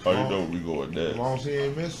 Oh, you know we going next. As long as he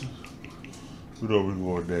ain't missing. You know we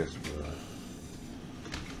going next, bro.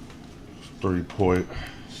 3-point.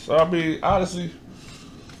 So, I mean, honestly,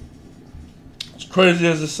 as crazy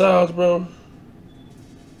as it sounds, bro,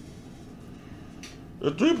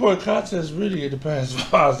 the 3-point contest really in the past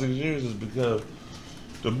 5-6 years has become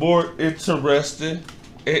the more interesting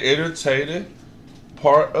and entertaining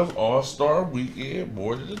part of All-Star Weekend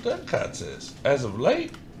more than the dunk contest. As of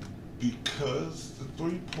late, because the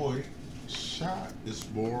 3-point shot is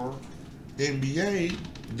more NBA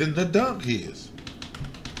than the dunk is.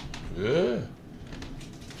 Yeah.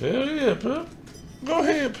 Hell yeah, Pimp. Go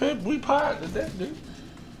ahead, Pimp. We pied to that, dude.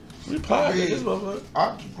 We pied to this motherfucker.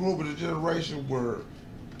 I grew up in a generation where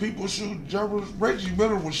people shooting jumpers. Reggie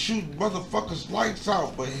Miller was shooting motherfuckers' lights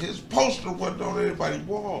out, but his poster wasn't on anybody's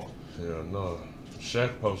wall. Hell no.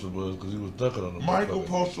 Shaq poster was because he was dunking on them. Michael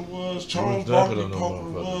poster was, Charles Barkley poster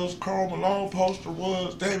was, Karl Malone poster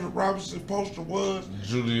was, David Robinson poster was,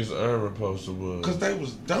 Julius Erving poster was. Because they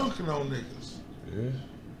was dunking on niggas. Yeah.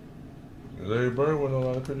 Larry Bird wasn't on a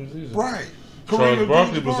lot of pictures either. Right. Charles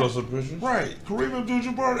Barkley was on some pictures. Right. Kareem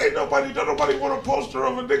Abdul-Jabbar. Ain't nobody want a poster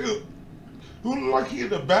of a nigga who look like he in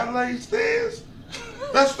the ballet stands.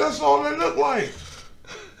 That's all they look like.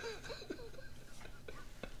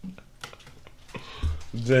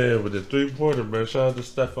 Damn, but the 3-pointer, man. Shout out to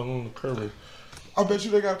Stephen Curry. I bet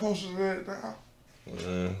you they got posters of that now.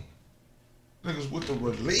 Yeah. Niggas with the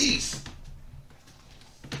release.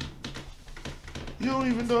 You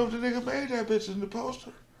don't even know if the nigga made that bitch in the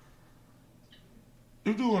poster.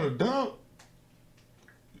 You doing a dunk,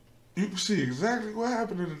 you can see exactly what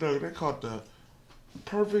happened in the dunk. They caught the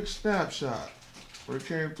perfect snapshot where it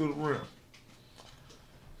came through the rim.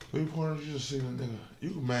 3-pointers, you just see the nigga. You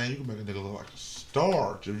can make a nigga look like a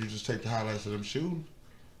star if you just take the highlights of them shooting.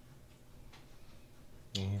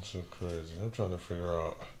 That's so crazy. I'm trying to figure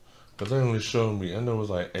out. Because they only showed me, I know it was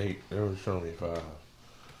like 8. They only showed me 5.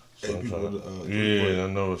 So 8 people. Yeah, I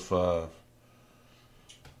know it's 5.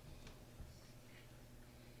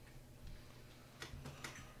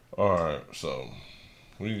 Alright, so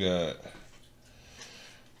we got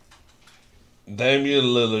Damian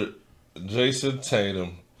Lillard, Jason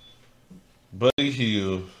Tatum, Buddy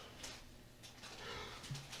Hield,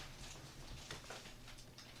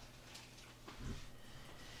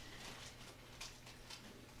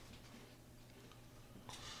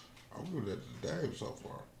 I'm good at the Dame so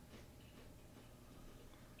far.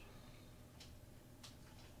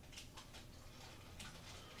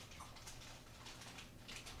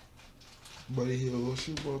 Buddy Hield will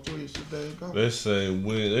shoot more threes today. They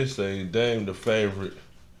say Dame the favorite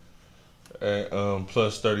at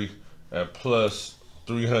plus 30 at plus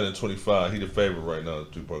 325. He the favorite right now in the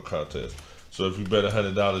 3-point contest. So if you bet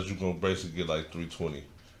 $100, you're gonna basically get like 320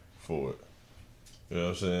 for it. You know what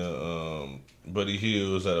I'm saying? Buddy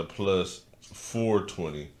Hield is at a plus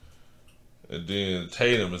 420, and then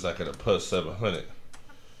Tatum is like at a plus 700.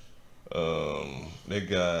 They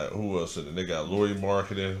got, who else in it? They got Lauri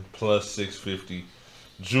Markkanen plus 650.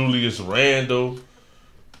 Julius Randle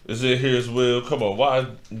is in here as well. Come on, why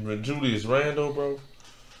Julius Randle, bro?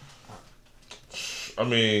 I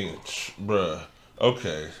mean, bruh.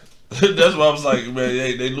 Okay. That's why I was like,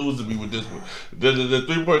 man, they losing me with this one. The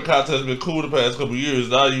 3-point contest has been cool the past couple years.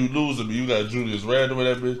 Now you losing me. You got Julius Randle with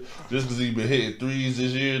that bitch. Just because he been hitting threes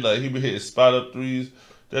this year. Like, he been hitting spot up threes.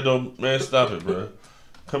 That don't, man, stop it, bro.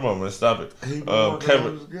 Come on, man, stop it. Kevin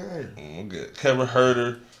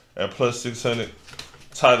Huerter at plus 600.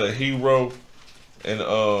 Tyler Hero and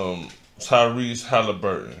Tyrese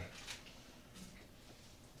Halliburton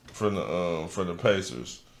from the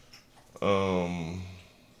Pacers.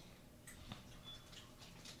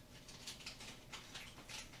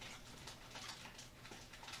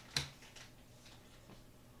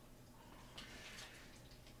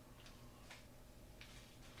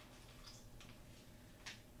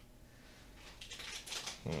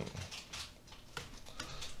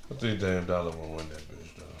 think Dame Dollar will win that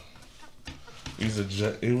bitch though.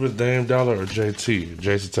 It was Dame Dollar or JT.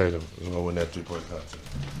 Jason Tatum is gonna win that 3-point contest.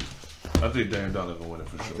 I think Dame Dollar gonna win it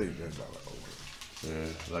for sure. I think Dame Dollar will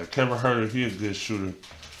win. Yeah, like Kevin Herter, he a good shooter,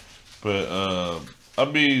 but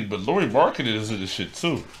but Laurie Marketing is in this shit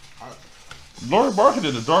too. Laurie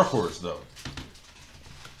Marketing is a dark horse though.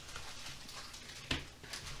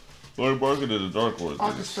 Laurie Marketing is a dark horse.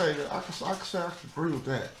 I can say that. I can say I can agree with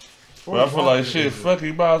that. But I feel like shit. Fuck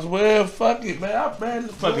it, might as well. Fuck it, man.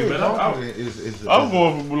 Fuck it, man. I'm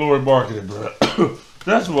going for Laurie Marketing, bro.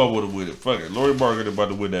 That's who I would have win it. Fuck it, Laurie Marketing about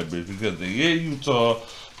to win that bitch because they in Utah.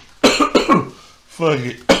 Fuck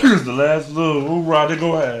it, it's the last little hoorah they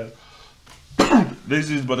gonna have. They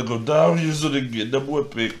just about to go down here so they can get number 1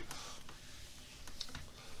 pick.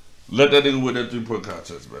 Let that nigga win that 3-point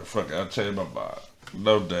contest, man. Fuck it, I'll change my mind.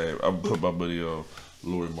 No damn, I'm gonna put my money on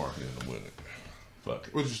Laurie Marketing to win it. Fuck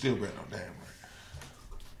it. But you still betting on Dame right now?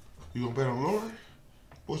 You gonna bet on Laurie?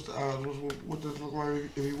 What's the odds? What does it look like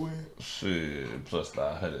if he wins? Shit, plus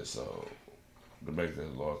 900. So to make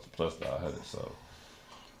that loss, plus 900. So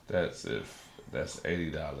that's $80.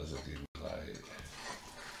 It'll give me like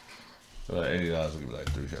 $80 will give me like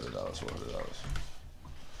 $300, $400.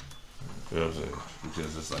 You know what I'm saying?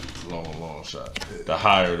 Because it's like a long shot. The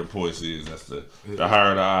higher the points is, the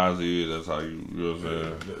higher the odds is, that's how you know what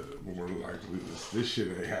I'm saying? More likely this shit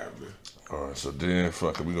ain't happening. Alright, so then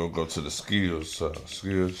fuck it, we gonna go to the skills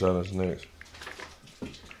challenge next.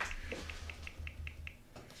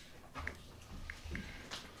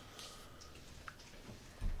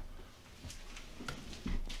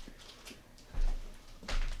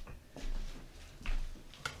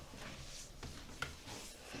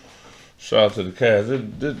 Shout out to the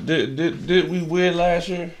Cavs. Did we win last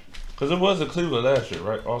year? Because it was in Cleveland last year,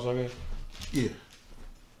 right? Also game? Yeah.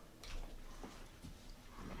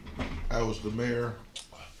 That was the mayor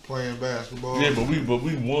playing basketball. Yeah, but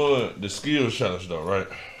we won the skills challenge though, right?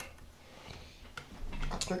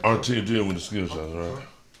 Our team did win the skills challenge, right?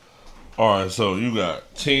 Alright, so you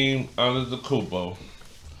got Team NdAPostPodcast.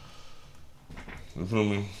 You feel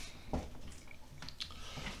me?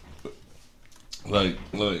 Like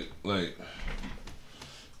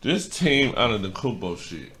this team NdAPostPodcast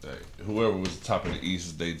shit. Like whoever was the top of the East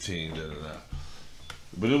is their team.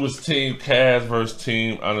 But it was Team Cavs versus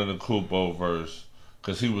Team NdAPostPodcast versus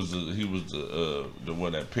because he was the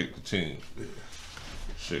one that picked the team. Yeah.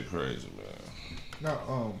 Shit crazy, man.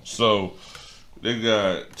 Now so they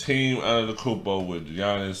got Team NdAPostPodcast with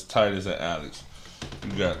Giannis, Titus, and Alex.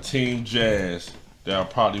 You got Team Jazz that'll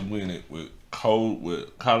probably win it with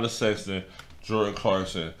Colin Sexton, Jordan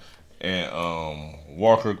Clarkson, and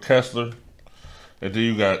Walker Kessler. And then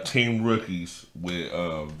you got Team Rookies with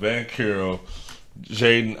Van Carroll,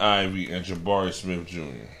 Jaden Ivey, and Jabari Smith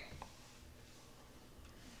Jr.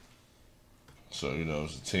 So, you know,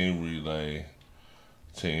 it's a team relay,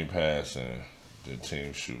 team passing, then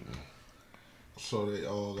team shooting. So they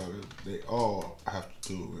all have to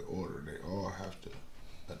do it in order. They all have to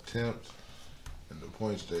attempt and the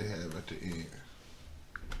points they have at the end.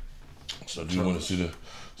 So do you want to see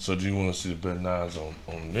the betting odds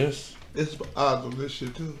on this? It's odds on this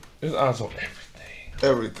shit too. It's odds on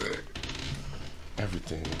everything.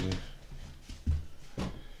 Everything, dude.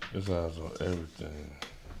 It's odds on everything.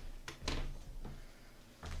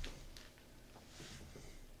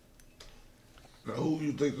 Now, who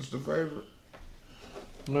you think is the favorite?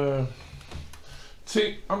 Man,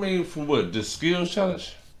 for what? The skills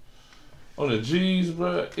challenge? On the G's,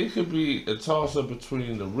 bro, it could be a toss-up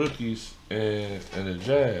between the Rookies and the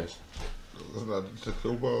Jazz. It's not the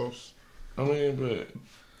two balls. But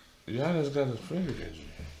Giannis got his finger injury.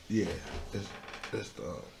 Yeah, it's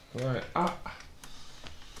the... Right, I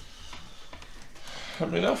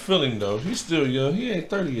feel him, though. He's still young. He ain't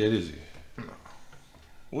 30 yet, is he? No.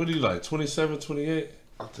 What are you, like, 27, 28?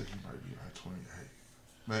 I think he might be like 28.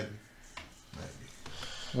 Maybe.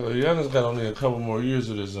 Well, Giannis got only a couple more years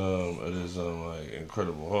of this like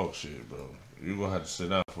Incredible Hulk shit, bro. You're gonna have to sit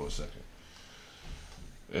down for a second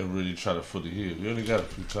and really try to fully heal. You only got a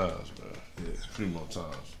few times, bro. Yeah, a few more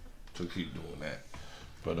times to keep doing that.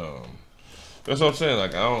 But that's what I'm saying.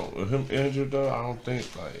 Like with him injured though, I don't think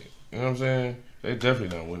like you know what I'm saying. They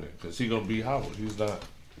definitely not winning because he gonna beat Howard. He's not.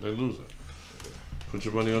 They're losing. Put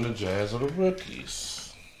your money on the Jazz or the Rookies.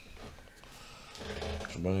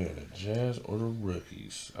 Put your money on the Jazz or the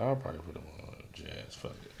Rookies. I'll probably put them on the Jazz.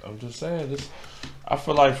 Fuck it. I'm just saying this. I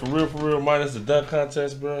feel like for real, minus the dunk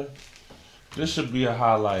contest, bro. This should be a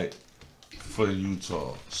highlight for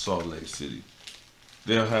Utah, Salt Lake City.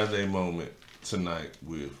 They'll have their moment tonight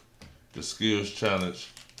with the skills challenge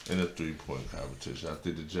and the 3-point competition. I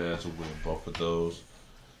think the Jazz will win both of those.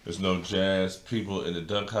 There's no Jazz people in the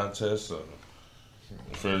dunk contest, so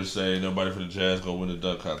fair to say nobody for the Jazz gonna win the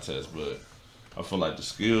dunk contest. But I feel like the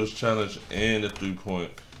skills challenge and the 3-point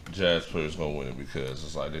Jazz players gonna win it because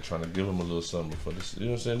it's like they're trying to give them a little something for this. You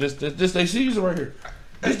know what I'm saying? This they season right here.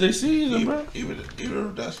 This they season, bro. Even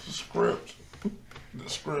if that's the script,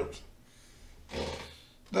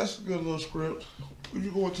 that's a good little script. If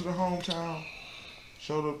you go into the hometown,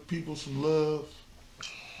 show the people some love,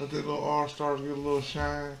 let their little all-stars get a little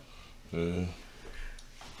shine. Yeah.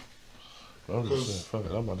 I'm just saying,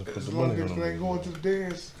 fuck it. I'm about to put the money on them. As long as they ain't going to the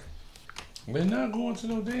dance. They not going to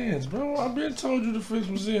no dance, bro. I been told you the fix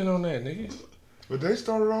was in on that, nigga. But they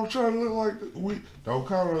started off trying to look like we don't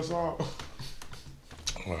count us out.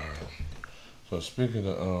 All right. So speaking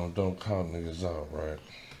of don't count niggas out, right?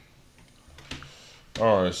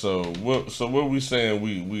 All right. So what we saying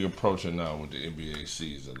we approaching now with the NBA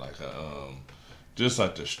season, like just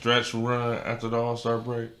like the stretch run after the All-Star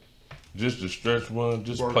break, just the stretch run,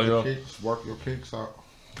 just playoff. Work your kicks out.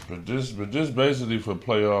 But just basically for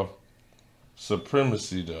playoff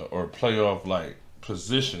supremacy though, or playoff like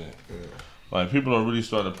positioning. Yeah. Like people don't really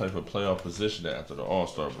start to play for playoff positioning after the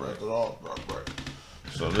All-Star break. After the All-Star break.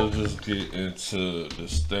 So let's just get into the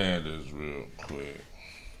standards real quick.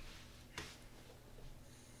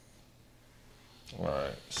 All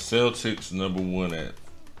right, Celtics number 1 at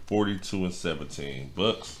 42-17.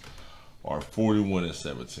 Bucks are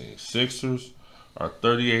 41-17. Sixers are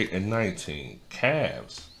 38-19.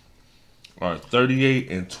 Cavs are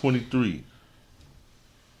 38-23.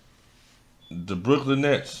 The Brooklyn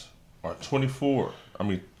Nets are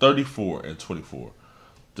 34-24.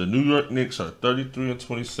 The New York Knicks are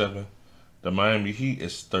 33-27. The Miami Heat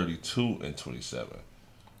is 32-27.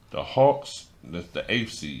 The Hawks, that's the 8th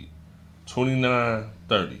seed,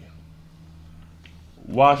 29-30.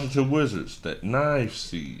 Washington Wizards, that 9th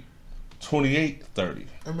seed, 28-30.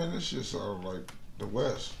 I mean, this shit sounds like the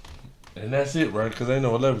West. And that's it, right? Because ain't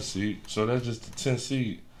no 11th seed, so that's just the 10th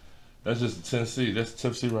seed. That's just the 10th seed. That's the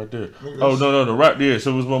 10th seed right there. Oh, no, the Raptors.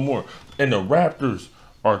 So it was one more. And the Raptors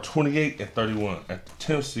are 28-31 at the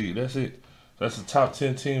 10th seed. That's it. That's the top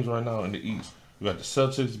 10 teams right now in the East. We got the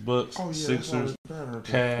Celtics, Bucks, Sixers,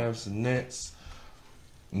 Cavs, Nets,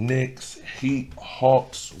 Knicks, Heat,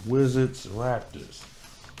 Hawks, Wizards, Raptors.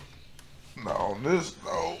 No,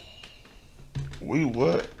 we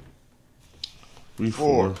what? We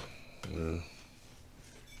 4. Yeah.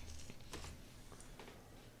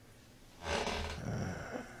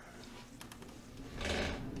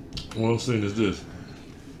 What I'm saying is this.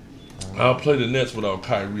 I'll play the Nets without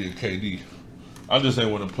Kyrie and KD. I just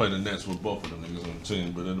ain't want to play the Nets with both of them niggas on the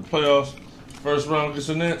team. But in the playoffs, first round against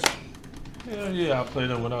the Nets, hell yeah, I'll play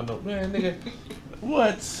them without no... Man, nigga,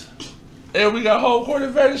 what? And we got home court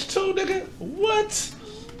advantage too, nigga. What?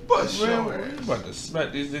 But man, we about to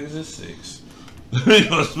smack these niggas at 6. We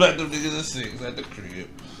gonna smack them niggas at 6 at the crib.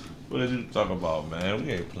 What you talking about, man?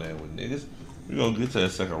 We ain't playing with niggas. We gonna get to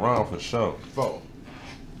that second round for sure. 4.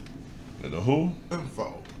 And the who? And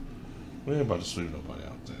 4. We ain't about to sweep nobody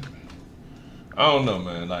out there, man. I don't know,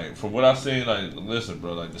 man. Like, from what I seen, like, listen,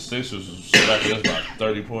 bro, like, the Sixers was smacking us by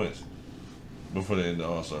 30 points before the end of the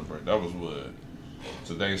All-Star break. That was what?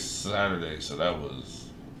 Today's Saturday, so that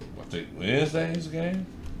was, I think, Wednesday's game?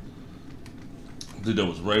 I think that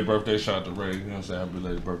was Ray's birthday. Shout out to Ray. You know what I'm saying? Happy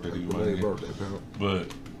belated birthday to you, man. Happy birthday, pal.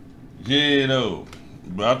 But, yeah, no.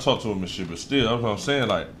 But I talked to him and shit, but still, that's what I'm saying,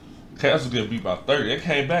 like, Cavs was getting beat by 30. They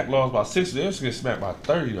came back, lost by 60. They was getting smacked by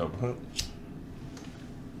 30, though, bro.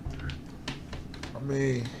 I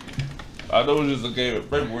mean, I know it's just a game in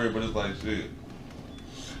February, but it's like shit.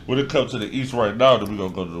 When it comes to the East right now, then we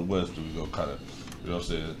gonna go to the West, then we gonna kind of, you know what I'm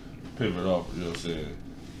saying, pivot off, you know what I'm saying,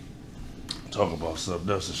 talk about something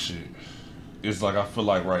else and shit. It's like, I feel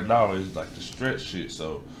like right now, it's like the stretch shit,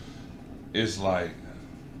 so it's like,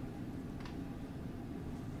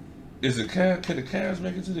 can the Cavs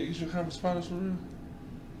make it to the Eastern Conference Finals for real?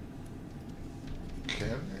 can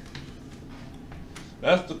they?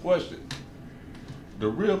 That's the question. The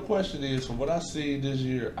real question is, from what I see this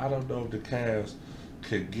year, I don't know if the Cavs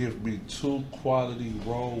can give me 2 quality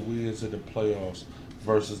road wins in the playoffs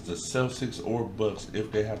versus the Celtics or Bucks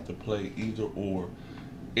if they have to play either or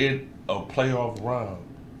in a playoff round.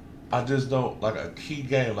 I just don't, like a key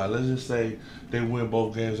game, like let's just say they win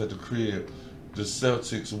both games at the crib, the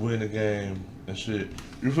Celtics win the game and shit.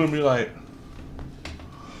 You feel me? Like,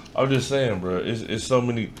 I'm just saying, bro, it's so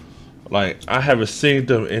many, like, I haven't seen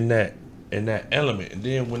them in that element. And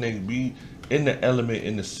then when they be in the element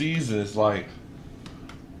in the season, it's like,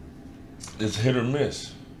 it's hit or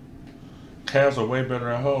miss. Cavs are way better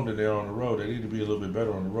at home than they are on the road. They need to be a little bit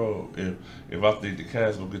better on the road. If I think the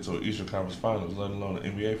Cavs gonna get to an Eastern Conference Finals, let alone the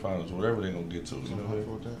NBA Finals, whatever they're gonna get to. You know what I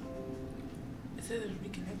mean? It says it's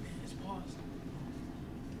reconnecting. It's paused.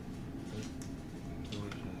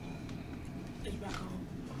 It's back on.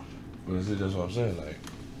 But see, that's what I'm saying. Like,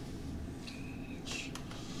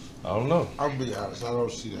 I don't know. I'll be honest. I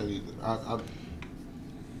don't see that either.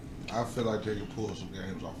 I feel like they can pull some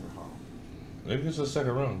games off at home. They get to the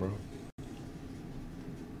second round, bro.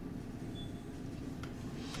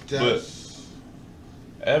 But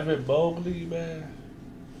Evan Mobley, man,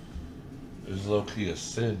 is low-key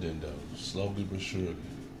ascending, though. Slowly but surely.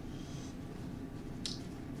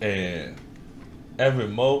 And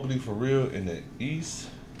Evan Mobley, for real, in the East,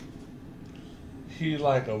 he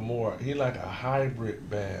like a hybrid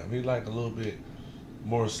Bam. He like a little bit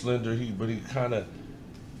more slender. He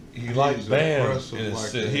like Bam in a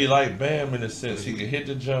sense. He like Bam in a sense. He can hit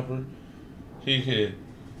the jumper. He can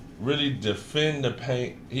really defend the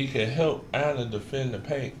paint. He can help Allen defend the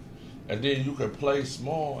paint. And then you can play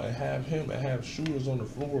small and have shooters on the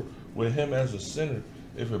floor with him as a center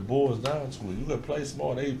if it boils down to it. You can play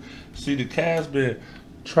small. The Cavs been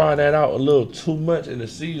trying that out a little too much in the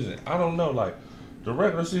season. I don't know, like the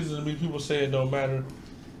regular season to me, people say it don't matter.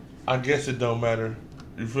 I guess it don't matter.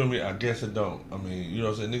 You feel me? I guess it don't. I mean, you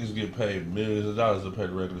know what I'm saying? Niggas get paid millions of dollars to play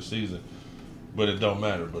the regular season. But it don't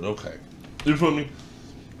matter. But okay. You feel me?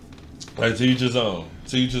 Like, to each his own.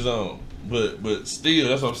 To each his own. But still,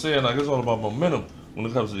 that's what I'm saying. Like, it's all about momentum when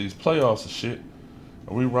it comes to these playoffs and shit.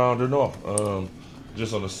 And we rounding off.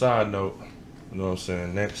 Just on a side note, you know what I'm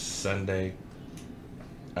saying? Next Sunday,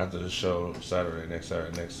 after the show, next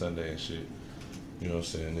Sunday and shit. You know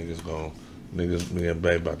what I'm saying? Me and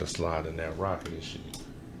Babe about to slide in that rocket and shit.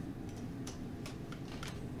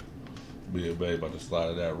 Me and Babe about to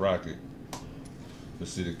slide in that rocket to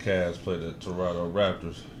see the Cavs play the Toronto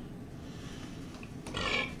Raptors.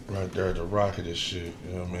 Right there at the rocket and shit,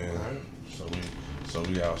 you know what I mean? So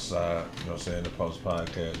we outside, you know what I'm saying? The post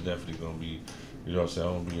podcast definitely gonna be, you know what I'm saying?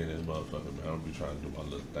 I'm gonna be in this motherfucker, man. I'm gonna be trying to do my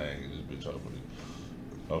little thing and this bitch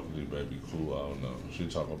hopefully baby cool. I don't know. She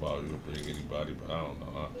talk about you can bring anybody, but I don't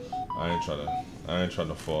know. I ain't trying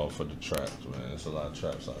to fall for the traps, man. There's a lot of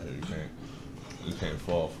traps out here. You can't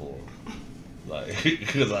fall for them. Like,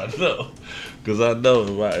 cause I know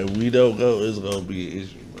if we don't go, it's gonna be an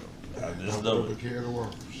issue, bro. I just know.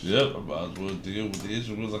 Yep, I might as well deal with the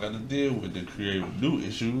issues I got to deal with to create new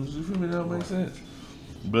issues. You feel me? That don't make sense.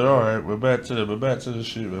 But all right, we're back to the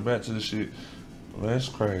shit. Man, it's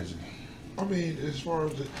crazy. I mean, as far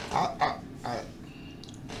as I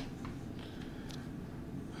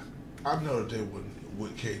know that they wouldn't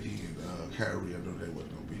with KD and Kyrie. I know they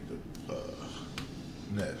wasn't gonna beat the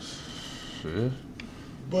Nets. Yeah.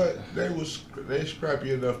 But they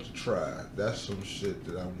scrappy enough to try. That's some shit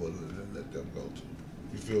that I'm willing to let them go to.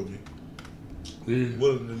 You feel me? Yeah.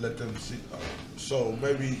 Willing to let them see. So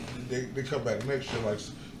maybe they come back next year like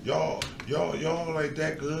y'all like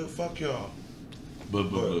that good. Fuck y'all.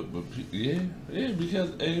 But yeah,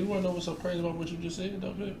 because you wanna know what's so crazy about what you just said,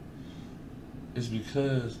 though, man? It's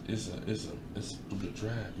because it's through the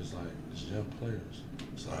draft. It's like it's young players.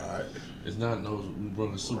 It's like it's not no we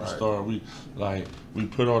brought a superstar. We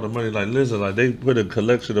put all the money. Like listen, like they put a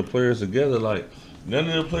collection of players together. Like none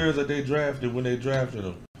of the players that they drafted when they drafted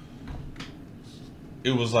them,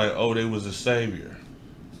 it was like they was a savior.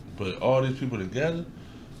 But all these people together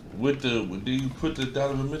with you put the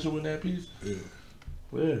Donovan Mitchell in that piece?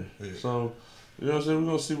 Yeah. So, you know what I'm saying? We're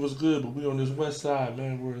going to see what's good, but we on this west side,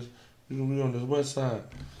 man. We're on this west side.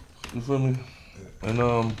 You feel me? And,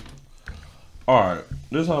 all right.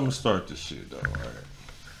 This is how I'm going to start this shit, though, all right?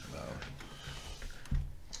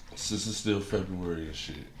 Since it's still February and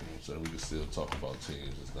shit, you know what I'm saying? We can still talk about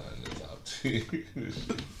teams. It's not in the top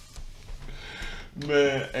 10.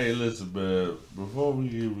 Man, hey, listen, man. Before we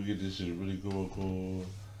get this shit really going,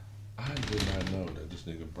 I did not know that this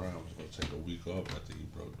nigga Brown was gonna take a week off after he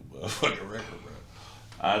broke the motherfucking record, bro.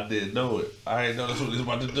 I didn't know it. I ain't know that's what he was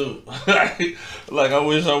about to do. Like I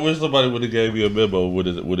wish somebody would have gave me a memo, would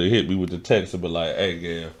have hit me with the text and be like, "Hey,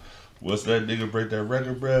 Gail, once that nigga break that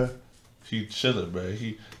record, bro, he chilling, man.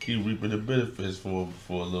 He reaping the benefits for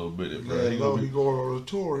a little bit, bro. He going on a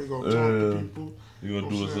tour. He gonna talk to people. He gonna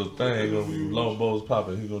do his little thing. He gonna be long balls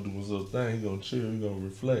popping. He gonna do his little thing. He gonna chill. He gonna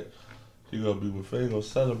reflect. He gonna be with Faye. He gonna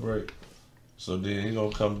celebrate. So then he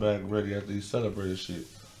gonna come back ready after he celebrated shit.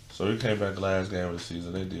 So he came back the last game of the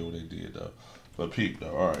season. They did what they did though. But peep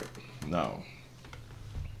though. All right, now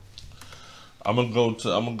I'm gonna go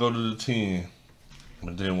to the 10,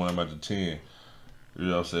 but then when I'm at the 10, you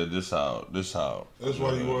know what I'm saying? This how. That's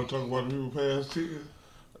why you want to talk about the people past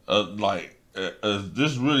 10. Like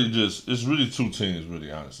This really it's really two teams.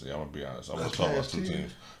 Really, honestly, I'm gonna be honest. I want to talk about two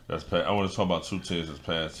teams. I want to talk about two teams that's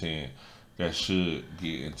past 10 that should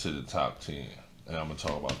get into the top 10. And I'm gonna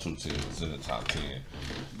talk about two teams that's in the top 10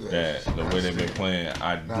 that the way they've been playing,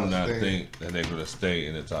 I do not think that they're gonna stay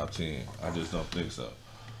in the top 10. I just don't think so.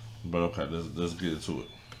 But okay, let's get into it.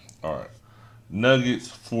 All right, Nuggets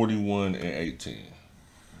 41-18.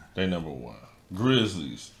 They number one.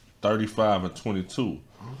 Grizzlies 35-22.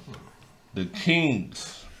 The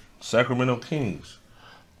Kings, Sacramento Kings,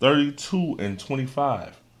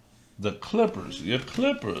 32-25. The Clippers, your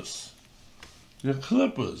Clippers,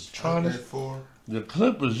 trying to. The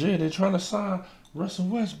Clippers, yeah, they're trying to sign Russell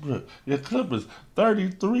Westbrook. Your Clippers,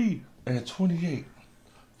 33-28.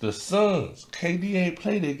 The Suns, KD ain't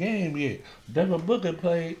played the game yet. Devin Booker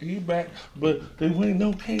played, he back, but they waiting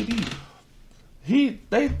on KD.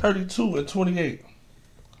 They 32-28.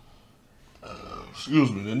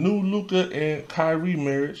 Excuse me. The new Luka and Kyrie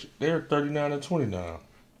marriage, they're 39-29.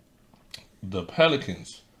 The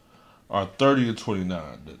Pelicans are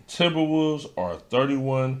 30-29. The Timberwolves are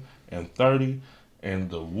 31-30,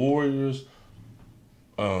 and the Warriors,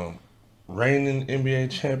 reigning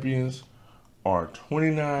NBA champions, are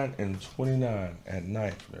 29-29 at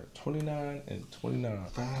ninth. They're 29-29.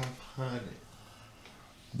 500.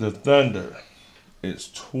 The Thunder is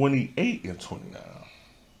 28-29.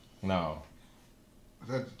 Now, is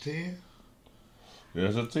that the 10?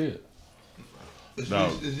 There's a 10.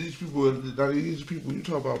 These people you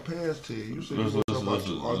talk about past 10. You say are they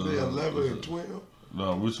 11-12?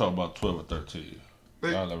 No, we talking about 12-13.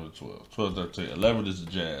 Not 11-12. 12-13. 11 is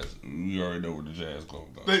the Jazz. We already know where the Jazz gonna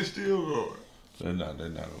go. They still going. They're not gonna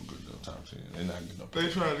get no top 10. They're not getting no play. They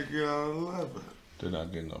trying to get out of 11. They're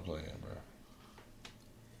not getting no playing, bro.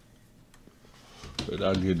 They're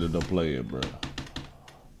not getting no playing, bro.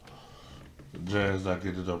 The Jazz not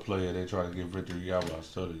getting no playing. They trying to get Victor out. I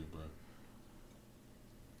tell you, bro.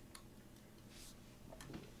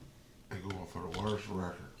 They going for the worst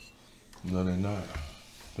record. No, they're not.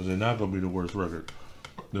 Because they're not going to be the worst record.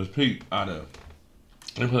 There's Pete out of.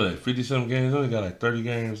 They play like 50-something games. They only got like 30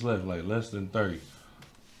 games left. Like less than 30.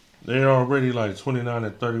 They're already like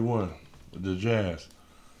 29-31 with the Jazz.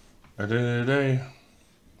 At the end of the day,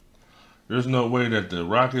 there's no way that the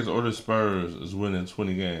Rockets or the Spurs is winning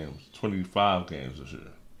 25 games this year.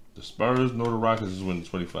 The Spurs nor the Rockets is winning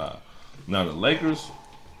 25. Now the Lakers,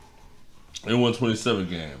 they won 27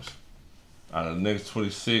 games. Out of the next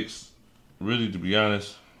 26, really, to be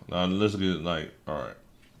honest, now let's get it like, all right.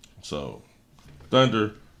 So,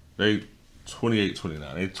 Thunder, they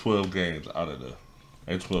 28-29. They 12 games out of the.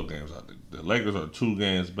 They 12 games out. The Lakers are 2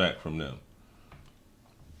 games back from them.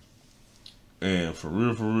 And for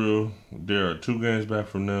real, there are 2 games back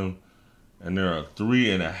from them, and there are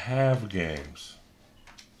 3.5 games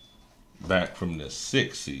back from the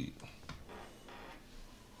 6th seed.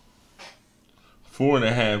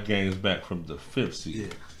 4.5 games back from the 5th seed.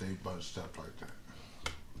 Yeah, they bunched up like that.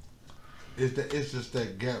 It's just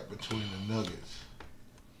that gap between the Nuggets.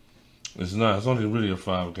 It's not. It's only really a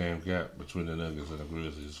 5-game gap between the Nuggets and the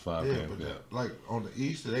Grizzlies. It's 5-game gap. Like on the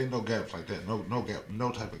East, there ain't no gaps like that. No gap.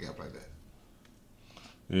 No type of gap like that.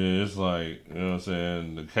 Yeah, it's like, you know what I'm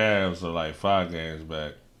saying. The Cavs are like 5 games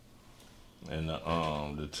back, and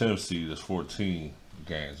the 10th seed is 14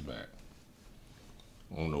 games back.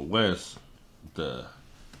 On the West, the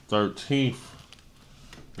 13th.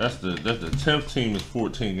 That's the 10th team is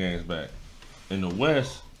 14 games back. In the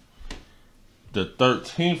West, the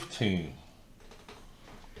 13th team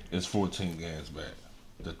is 14 games back.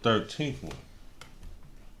 The 13th one.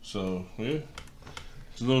 So, yeah.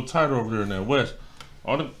 It's a little tighter over there in that West.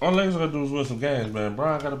 All Lakers gotta do is win some games, man.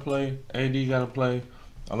 Brian gotta play. AD gotta play.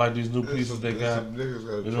 I like these new pieces they got.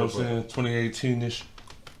 You know what I'm saying? 2018-ish.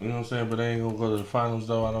 You know what I'm saying? But they ain't gonna go to the finals,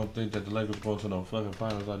 though. I don't think that the Lakers go to no fucking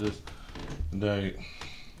finals like this.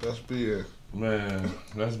 That's being... Man,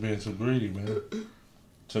 that's being too greedy, man.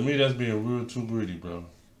 To me, that's being real too greedy, bro.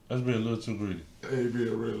 That's being a little too greedy. Ain't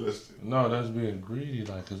being realistic. No, that's being greedy,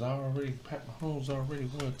 like, cause Pat Mahomes already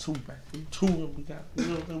won 2 back. 2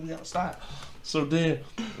 and we outside. So then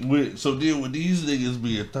with these niggas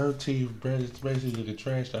being 13th, basically looking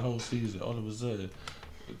trash the whole season, all of a sudden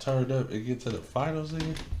it turned up and get to the finals,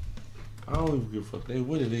 nigga. I don't even give a fuck. They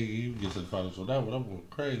win it, nigga. You get to the finals. So that one, I'm going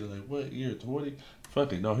crazy. Like, what year? 20?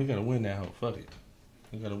 Fuck it. No, he gotta win that hoe. Fuck it.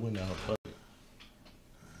 He gotta win that hoe. Fuck it.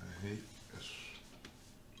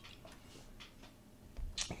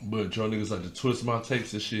 But y'all niggas like to twist my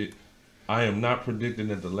takes and shit. I am not predicting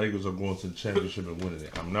that the Lakers are going to the championship and winning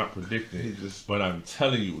it. I'm not predicting it. But I'm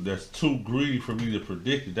telling you, that's too greedy for me to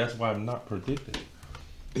predict it. That's why I'm not predicting it.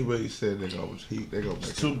 Anybody said they gonna make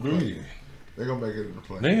it's too greedy. They're gonna make it in the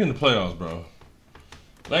playoffs. They in the playoffs, bro.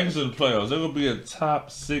 Lakers in the playoffs. They're gonna be a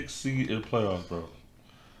top 6 seed in the playoffs, bro.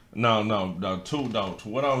 No. To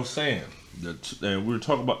what I was saying, and we were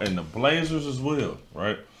talking about, and the Blazers as well,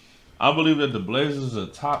 right? I believe that the Blazers are a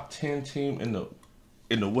top 10 team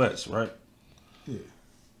in the West, right? Yeah.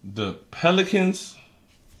 The Pelicans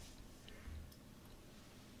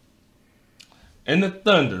and the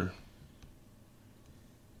Thunder,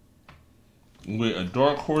 with a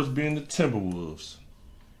dark horse being the Timberwolves,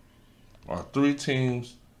 are 3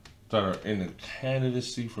 teams that are in the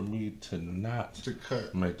candidacy for me to not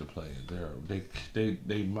cut. make the play.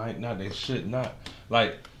 They might not. They should not.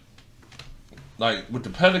 Like with the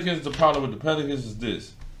Pelicans, the problem with the Pelicans is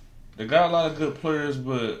this: they got a lot of good players,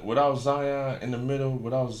 but without Zion in the middle,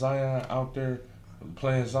 without Zion out there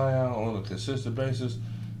playing Zion on a consistent basis,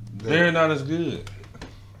 they're not as good.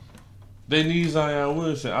 They need Zion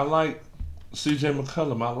Williamson. I like C.J.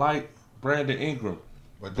 McCollum. I like Brandon Ingram.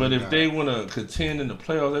 But if they want to contend in the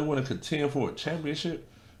playoffs, they want to contend for a championship,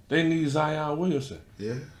 they need Zion Williamson.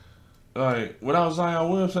 Yeah. Like, without Zion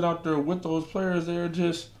Williamson out there with those players, they're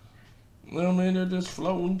just, you know what I mean? They're just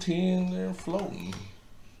floating 10. They're floating.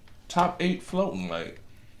 Top 8 floating. Like,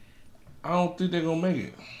 I don't think they're going to make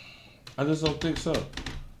it. I just don't think so.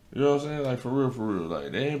 You know what I'm saying? Like, for real.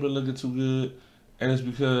 Like, they ain't been looking too good. And it's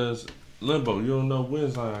because limbo. You don't know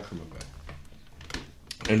when Zion coming back.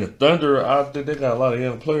 And the Thunder, I think they got a lot of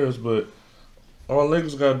young players, but all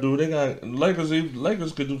Lakers got to do,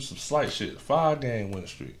 Lakers could do some slight shit. 5-game win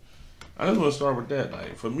streak. I just want to start with that.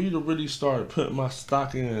 Like, for me to really start putting my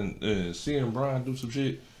stock in and seeing Brian do some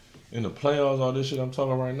shit in the playoffs, all this shit I'm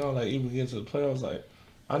talking right now, like, even getting to the playoffs, like,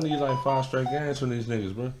 I need like 5 straight games from these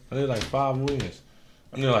niggas, bro. I need like 5 wins.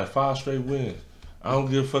 I need like 5 straight wins. I don't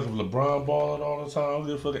give a fuck if LeBron balling all the time. I don't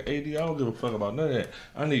give a fuck if AD. I don't give a fuck about none of that.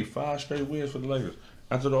 I need 5 straight wins for the Lakers.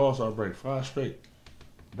 After the All-Star break, 5 straight.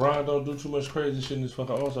 Brian don't do too much crazy shit in this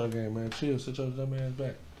fucking All-Star game, man. Chill, sit your dumb ass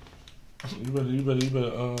back. You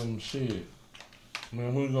better, shit.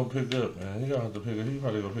 Man, who you gonna pick up, man? He gonna have to pick up, he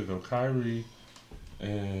probably gonna pick up Kyrie,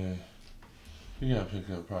 and he gotta pick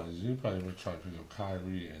up he probably gonna try to pick up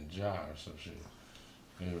Kyrie and Ja or some shit.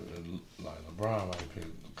 And, like, LeBron might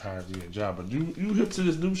pick Kyrie and Ja, but you hip to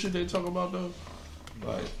this new shit they talk about, though?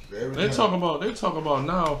 Like, they talk about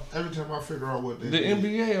now. Every time I figure out what they the did,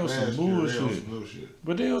 NBA on some bullshit. bullshit.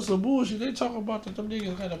 But they on some bullshit. They talk about that them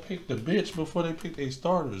niggas gotta pick the bitch before they pick their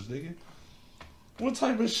starters, nigga. What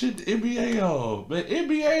type of shit the NBA on? Man,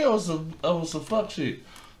 NBA on some fuck shit.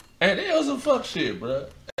 Hey, they on some fuck shit, bruh.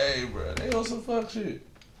 Hey, bruh, they on some fuck shit.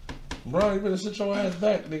 Bro, you better sit your ass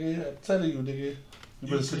back, nigga. I'm telling you, nigga. You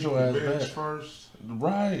better sit your ass back first.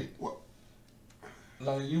 Right. What?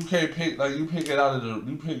 Like, you can't pick, like, you pick it out of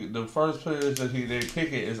you pick the first players that they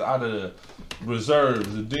pick it is out of the reserves,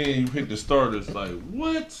 and then you pick the starters. Like,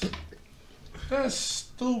 what? That's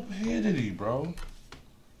stupidity, bro.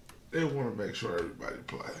 They want to make sure everybody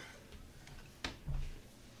play.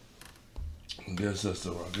 I guess that's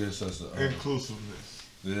the inclusiveness.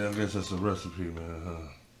 Yeah, I guess that's the recipe, man, huh?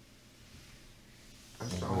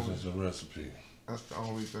 That's the recipe. That's the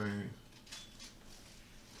only thing.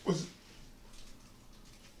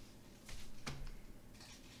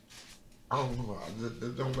 I don't know.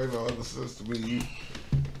 It don't make no other sense to me.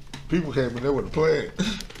 People came in there with a plan.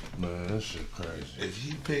 Man, that shit crazy. If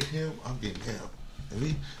he pick him, I'm getting him.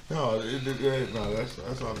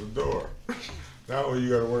 That's on the door. Now you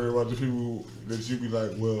gotta worry about the people that you be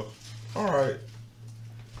like, well, all right,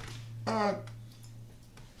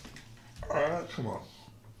 come on.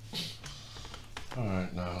 All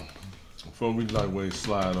right, now before we lightweight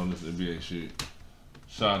slide on this NBA shit,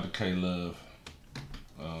 shout out to K-Love.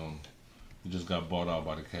 He just got bought out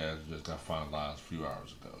by the Cavs. Just got finalized a few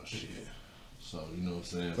hours ago. Shit. Yeah. So you know what I'm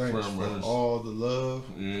saying. Thanks for all the love.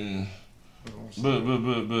 Yeah. But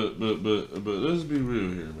let's be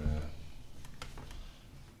real here, man.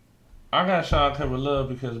 I got shout out Kevin Love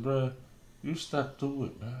because, bro, you stuck through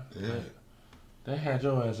it, man. Yeah. Like, they had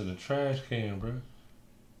your ass in the trash can, bro.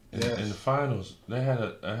 In the finals, they had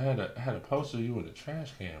a poster of you in the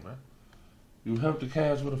trash can, bro. You helped the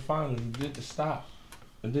Cavs with the finals. You did the stop.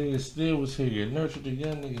 And then you still was here. You nurtured the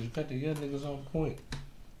young niggas. You got the young niggas on point.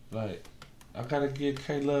 Like, I gotta give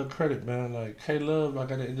K-Love credit, man. Like, K-Love,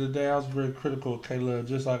 like, at the end of the day, I was very critical of K-Love,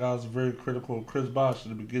 just like I was very critical of Chris Bosh at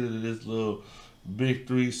the beginning of this little big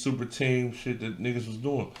 3 super team shit that niggas was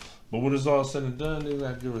doing. But when it's all said and done, niggas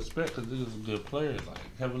gotta give respect because niggas a good player.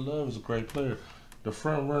 Like, Kevin Love is a great player. The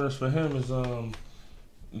front runners for him is,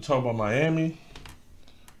 you talk about Miami,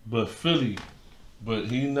 but Philly. But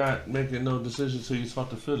he not making no decisions till you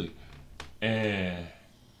talk to Philly. And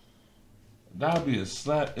That'll be a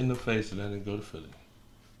slap in the face if that nigga go to Philly.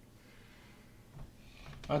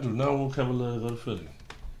 I do not want Kevin Love to go to Philly.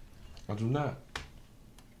 I do not.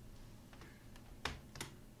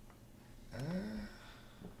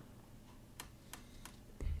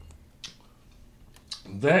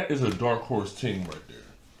 That is a dark horse team right there.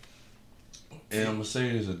 And I'm gonna say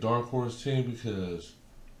it's a dark horse team because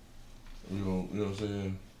you know what I'm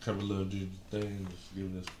saying? Kevin Love did the thing, just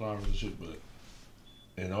giving us flowers and shit, but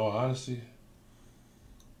in all honesty,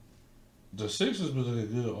 the Sixers been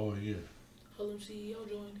looking good all year. Harlem CEO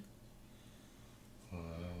joined. My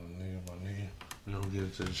nigga. We gonna get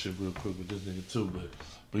into the shit real quick with this nigga too,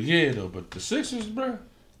 but yeah though, but the Sixers, bruh.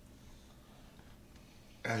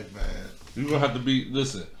 Hey man, You gonna have to be,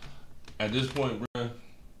 listen, at this point, bruh,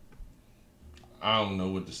 I don't know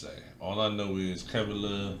what to say. All I know is Kevin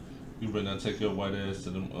Love, you better not take your white ass to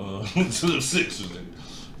them to the Sixers. And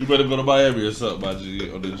you better go to Miami or something, my G.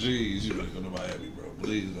 Or the G's, you better go to Miami, bro.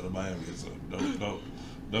 Please go to Miami or something.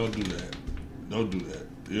 Don't do that. Don't do that.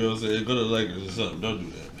 You know what I'm saying? Go to the Lakers or something. Don't do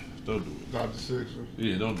that. Don't do it. not the Sixers.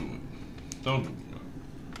 Yeah, don't do it. Don't do it, bro.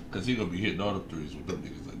 Cause he gonna be hitting all the threes with them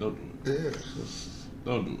niggas. Like, don't do it. Yeah,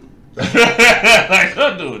 Don't do it. Like,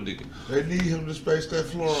 don't do it, nigga. they need him to space that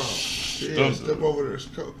floor out. Yeah, Don't step do it. over there.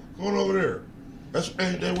 Go on over there.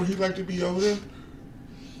 Ain't that where he like to be over there?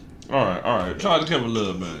 All right. Shout out to Kevin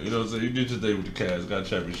Love, man. You know what I'm saying? You did your day with the Cavs, got a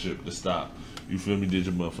championship to stop. You feel me? Did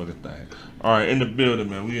your motherfucking thing. All right, in the building,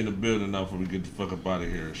 man. We in the building now before we get the fuck up out of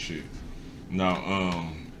here and shit. Now,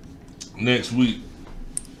 next week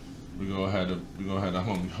we gonna have the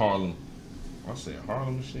homie Harlem. I say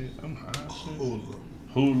Harlem and shit. I'm high shit.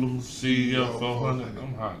 Hoolum CEO 400.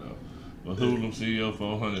 I'm high though. But Hoolum CEO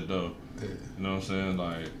 400 though. Yeah. You know what I'm saying?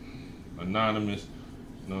 Like anonymous.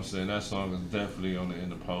 You know what I'm saying? That song is definitely on the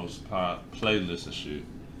NdAPost playlist and shit.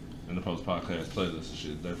 NdAPost podcast playlist and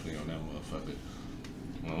shit. Definitely on that motherfucker.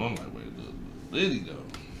 Well, I'm like, wait, Liddy though.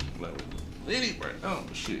 Like, Liddy right now,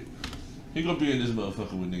 but shit. He gonna be in this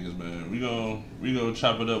motherfucker with niggas, man. We gonna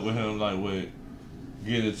chop it up with him, like, wait,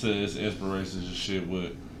 get into his inspirations and shit,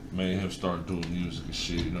 what made him start doing music and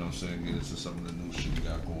shit, you know what I'm saying? Get into some of the new shit we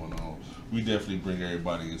got going on. We definitely bring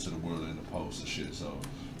everybody into the world of NdAPost and shit, so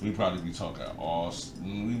we probably be talking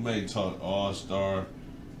we may talk All-Star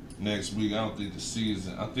next week. I think the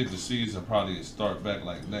season probably start back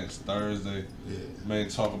like next Thursday. Yeah. May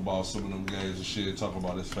talk about some of them games and shit, talk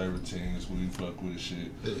about his favorite teams, who he fuck with and shit.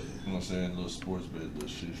 Yeah. You know what I'm saying? Little sports bet, little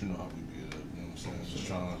shit. You know how we get up, you know what I'm saying? Just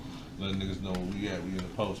trying to let niggas know where we at. We in the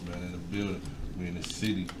post, man, in the building. We in the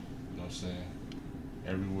city. You know what I'm saying?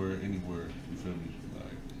 Everywhere, anywhere. You feel me?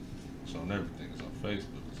 Like, it's on everything. It's on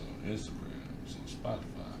Facebook. It's on Instagram. It's on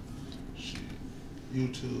Spotify. Shit.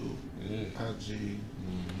 YouTube, Yeah. IG.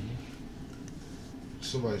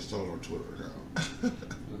 Somebody stole our Twitter account. The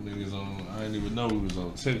niggas on, I didn't even know we was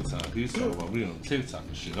on TikTok. He's talking about we on TikTok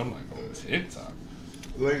and shit. I'm like, on TikTok?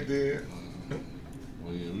 LinkedIn,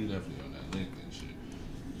 Well, yeah, we definitely on that LinkedIn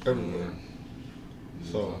shit. everywhere.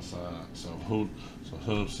 Yeah, So- outside. So Hub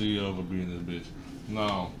CEO gonna be in this bitch.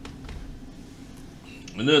 Now,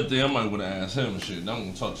 another thing I might want to ask him and shit. And I'm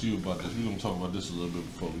gonna talk to you about this. We're gonna talk about this a little bit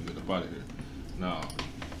before we get up out of here. Now,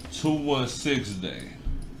 216 Day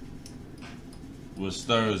was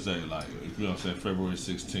Thursday, like, you know what I'm saying, February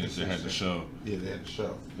 16th. They had the show. Yeah, they had the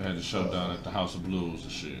show. They had the show down at the House of Blues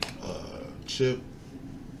and shit. Chip,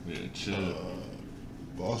 Yeah, Chip.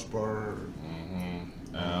 Boss Bird,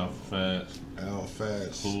 Al Fats. Al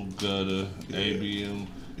Fats, Who Gutter, Yeah. ABM,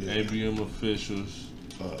 Yeah. ABM officials,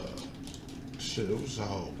 shit, it was a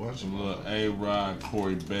whole bunch of little them. A-Rod,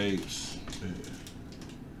 Corey Bates, Yeah.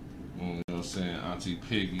 you know what I'm saying, Auntie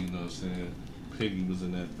Piggy, you know what I'm saying, Piggy was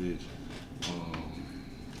in that bitch. I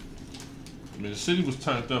mean, the city was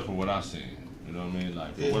turned up for what I seen, you know what I mean,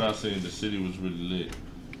 like, for what I seen, the city was really lit,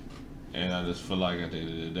 and I just feel like at the end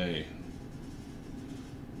of the day,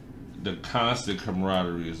 the constant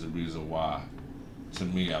camaraderie is the reason why, to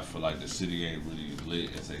me, I feel like the city ain't really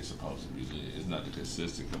lit as they supposed to be lit. It's not the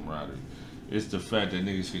consistent camaraderie. It's the fact that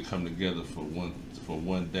niggas can come together for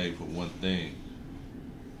one day, for one thing,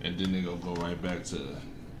 and then they gonna go right back to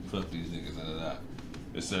fuck these niggas and that.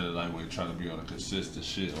 Instead of like we're trying to be on a consistent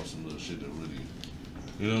shit on some little shit that really,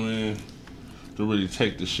 you know what I mean? To really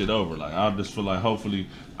take the shit over. Like I just feel like hopefully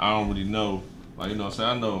I don't really know. Like, you know what I'm saying?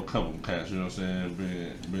 I know a couple cats, you know what I'm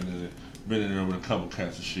saying? Been in there with a couple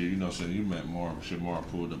cats and shit, you know what I'm saying? You met Marv and shit. Marv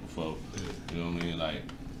pulled up before. You know what I mean? Like,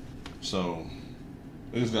 so,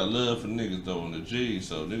 niggas got love for niggas though on the G,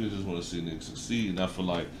 so niggas just want to see niggas succeed. And I feel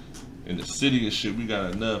like in the city and shit, we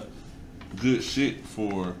got enough good shit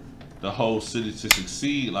for the whole city to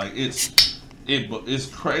succeed. Like, it's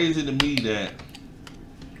crazy to me that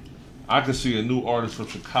I can see a new artist from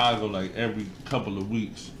Chicago like every couple of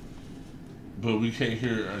weeks, but we can't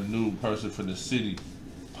hear a new person from the city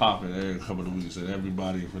popping every couple of weeks, and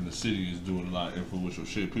everybody from the city is doing a lot of influential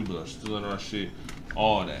shit. People are stealing our shit,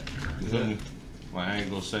 all that. You feel me? Like, I ain't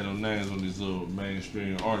gonna say no names on these little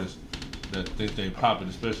mainstream artists that think they popping,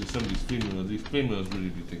 especially some of these females. These females really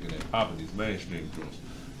be thinking they popping these mainstream joints.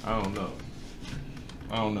 I don't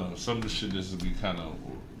know. Some of the shit just will be kind of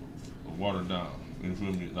watered down. You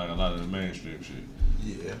feel me? Like a lot of the mainstream shit.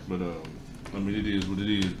 Yeah. But I mean, it is what it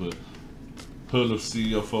is. But Hood of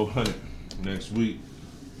CEO 400 next week.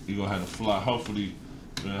 You gonna have to fly. Hopefully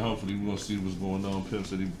we're gonna see what's going on. Pimp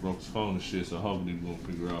said he broke his phone and shit, so hopefully we're gonna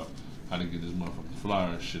figure out how to get this motherfucking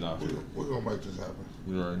flyer and shit out here. We're gonna make this happen.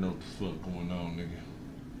 We already know what the fuck going on, nigga.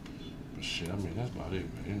 But shit, I mean, that's about it,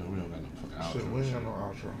 man. You know, we don't got no fucking outro. Shit, we ain't got no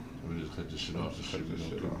outro. We just cut this shit off. So shit, we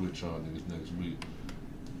gonna get with y'all niggas next week.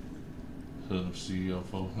 Hood of CEO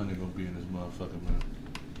 400 gonna be in this motherfucker, man.